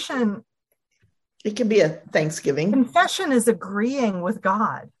 Confession. It can be a thanksgiving. Confession is agreeing with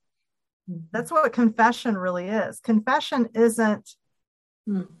God. That's what confession really is. Confession isn't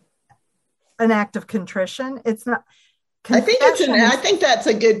an act of contrition. It's not. I think that's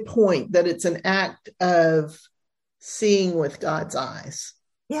a good point, that it's an act of seeing with God's eyes.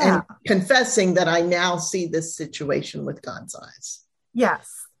 Yeah. And confessing that I now see this situation with God's eyes. Yes,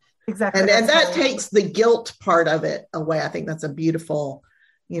 exactly. And that takes the guilt part of it away. I think that's a beautiful,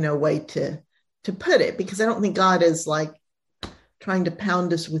 way to put it, because I don't think God is like trying to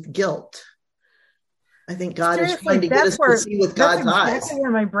pound us with guilt. I think God is trying to get us to see with God's eyes. That's exactly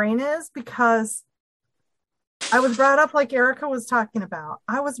where my brain is, because I was brought up like Erica was talking about.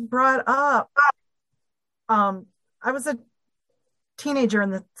 I was brought up. I was a teenager in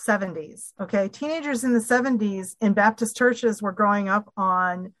the 70s. Okay. Teenagers in the 70s in Baptist churches were growing up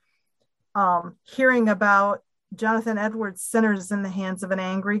on hearing about Jonathan Edwards' Sinners in the Hands of an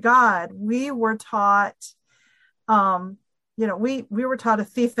Angry God. We were taught, we were taught a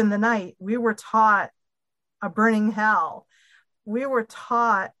thief in the night. We were taught a burning hell. We were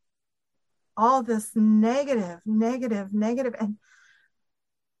taught all this negative. And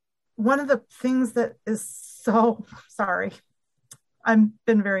one of the things that is so, sorry, I've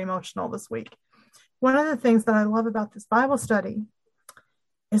been very emotional this week. One of the things that I love about this Bible study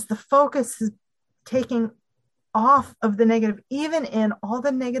is the focus is taking off of the negative, even in all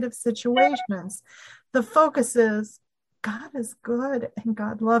the negative situations. The focus is God is good and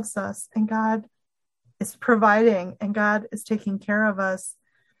God loves us and God is providing and God is taking care of us.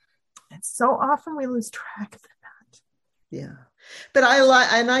 And so often we lose track of that. Yeah. But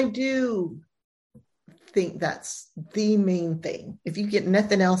I do think that's the main thing. If you get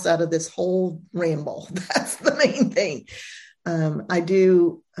nothing else out of this whole ramble, that's the main thing. I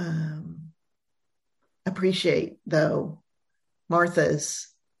do appreciate, though, Martha's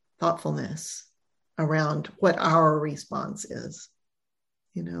thoughtfulness around what our response is,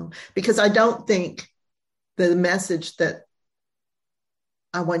 because I don't think the message that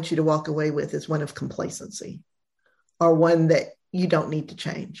I want you to walk away with is one of complacency or one that you don't need to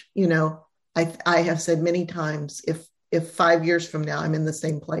change. I have said many times, if 5 years from now I'm in the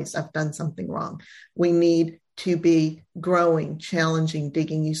same place, I've done something wrong. We need to be growing, challenging,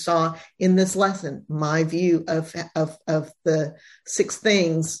 digging. You saw in this lesson, my view of the 6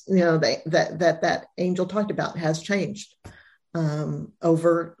 things, that angel talked about has changed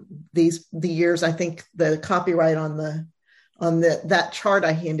over the years. I think the copyright on that chart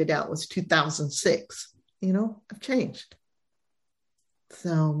I handed out was 2006. I've changed.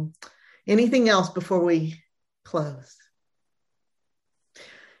 So anything else before we close?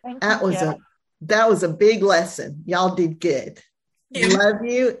 That was a big lesson. Y'all did good. Love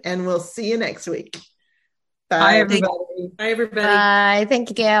you, and we'll see you next week. Bye, everybody. Bye, everybody. Bye. Thank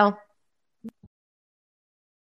you, Gail.